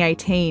from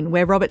 2018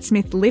 where Robert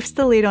Smith lifts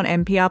the lid on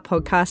NPR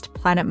podcast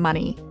Planet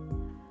Money.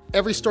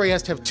 Every story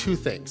has to have two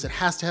things. It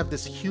has to have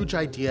this huge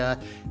idea,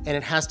 and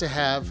it has to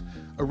have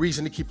a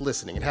reason to keep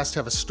listening. It has to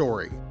have a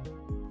story.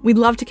 We'd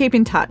love to keep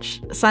in touch.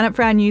 Sign up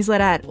for our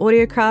newsletter at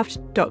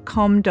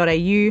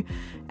audiocraft.com.au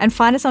and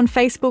find us on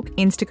Facebook,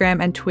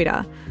 Instagram and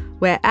Twitter.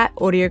 We're at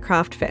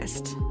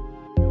AudiocraftFest.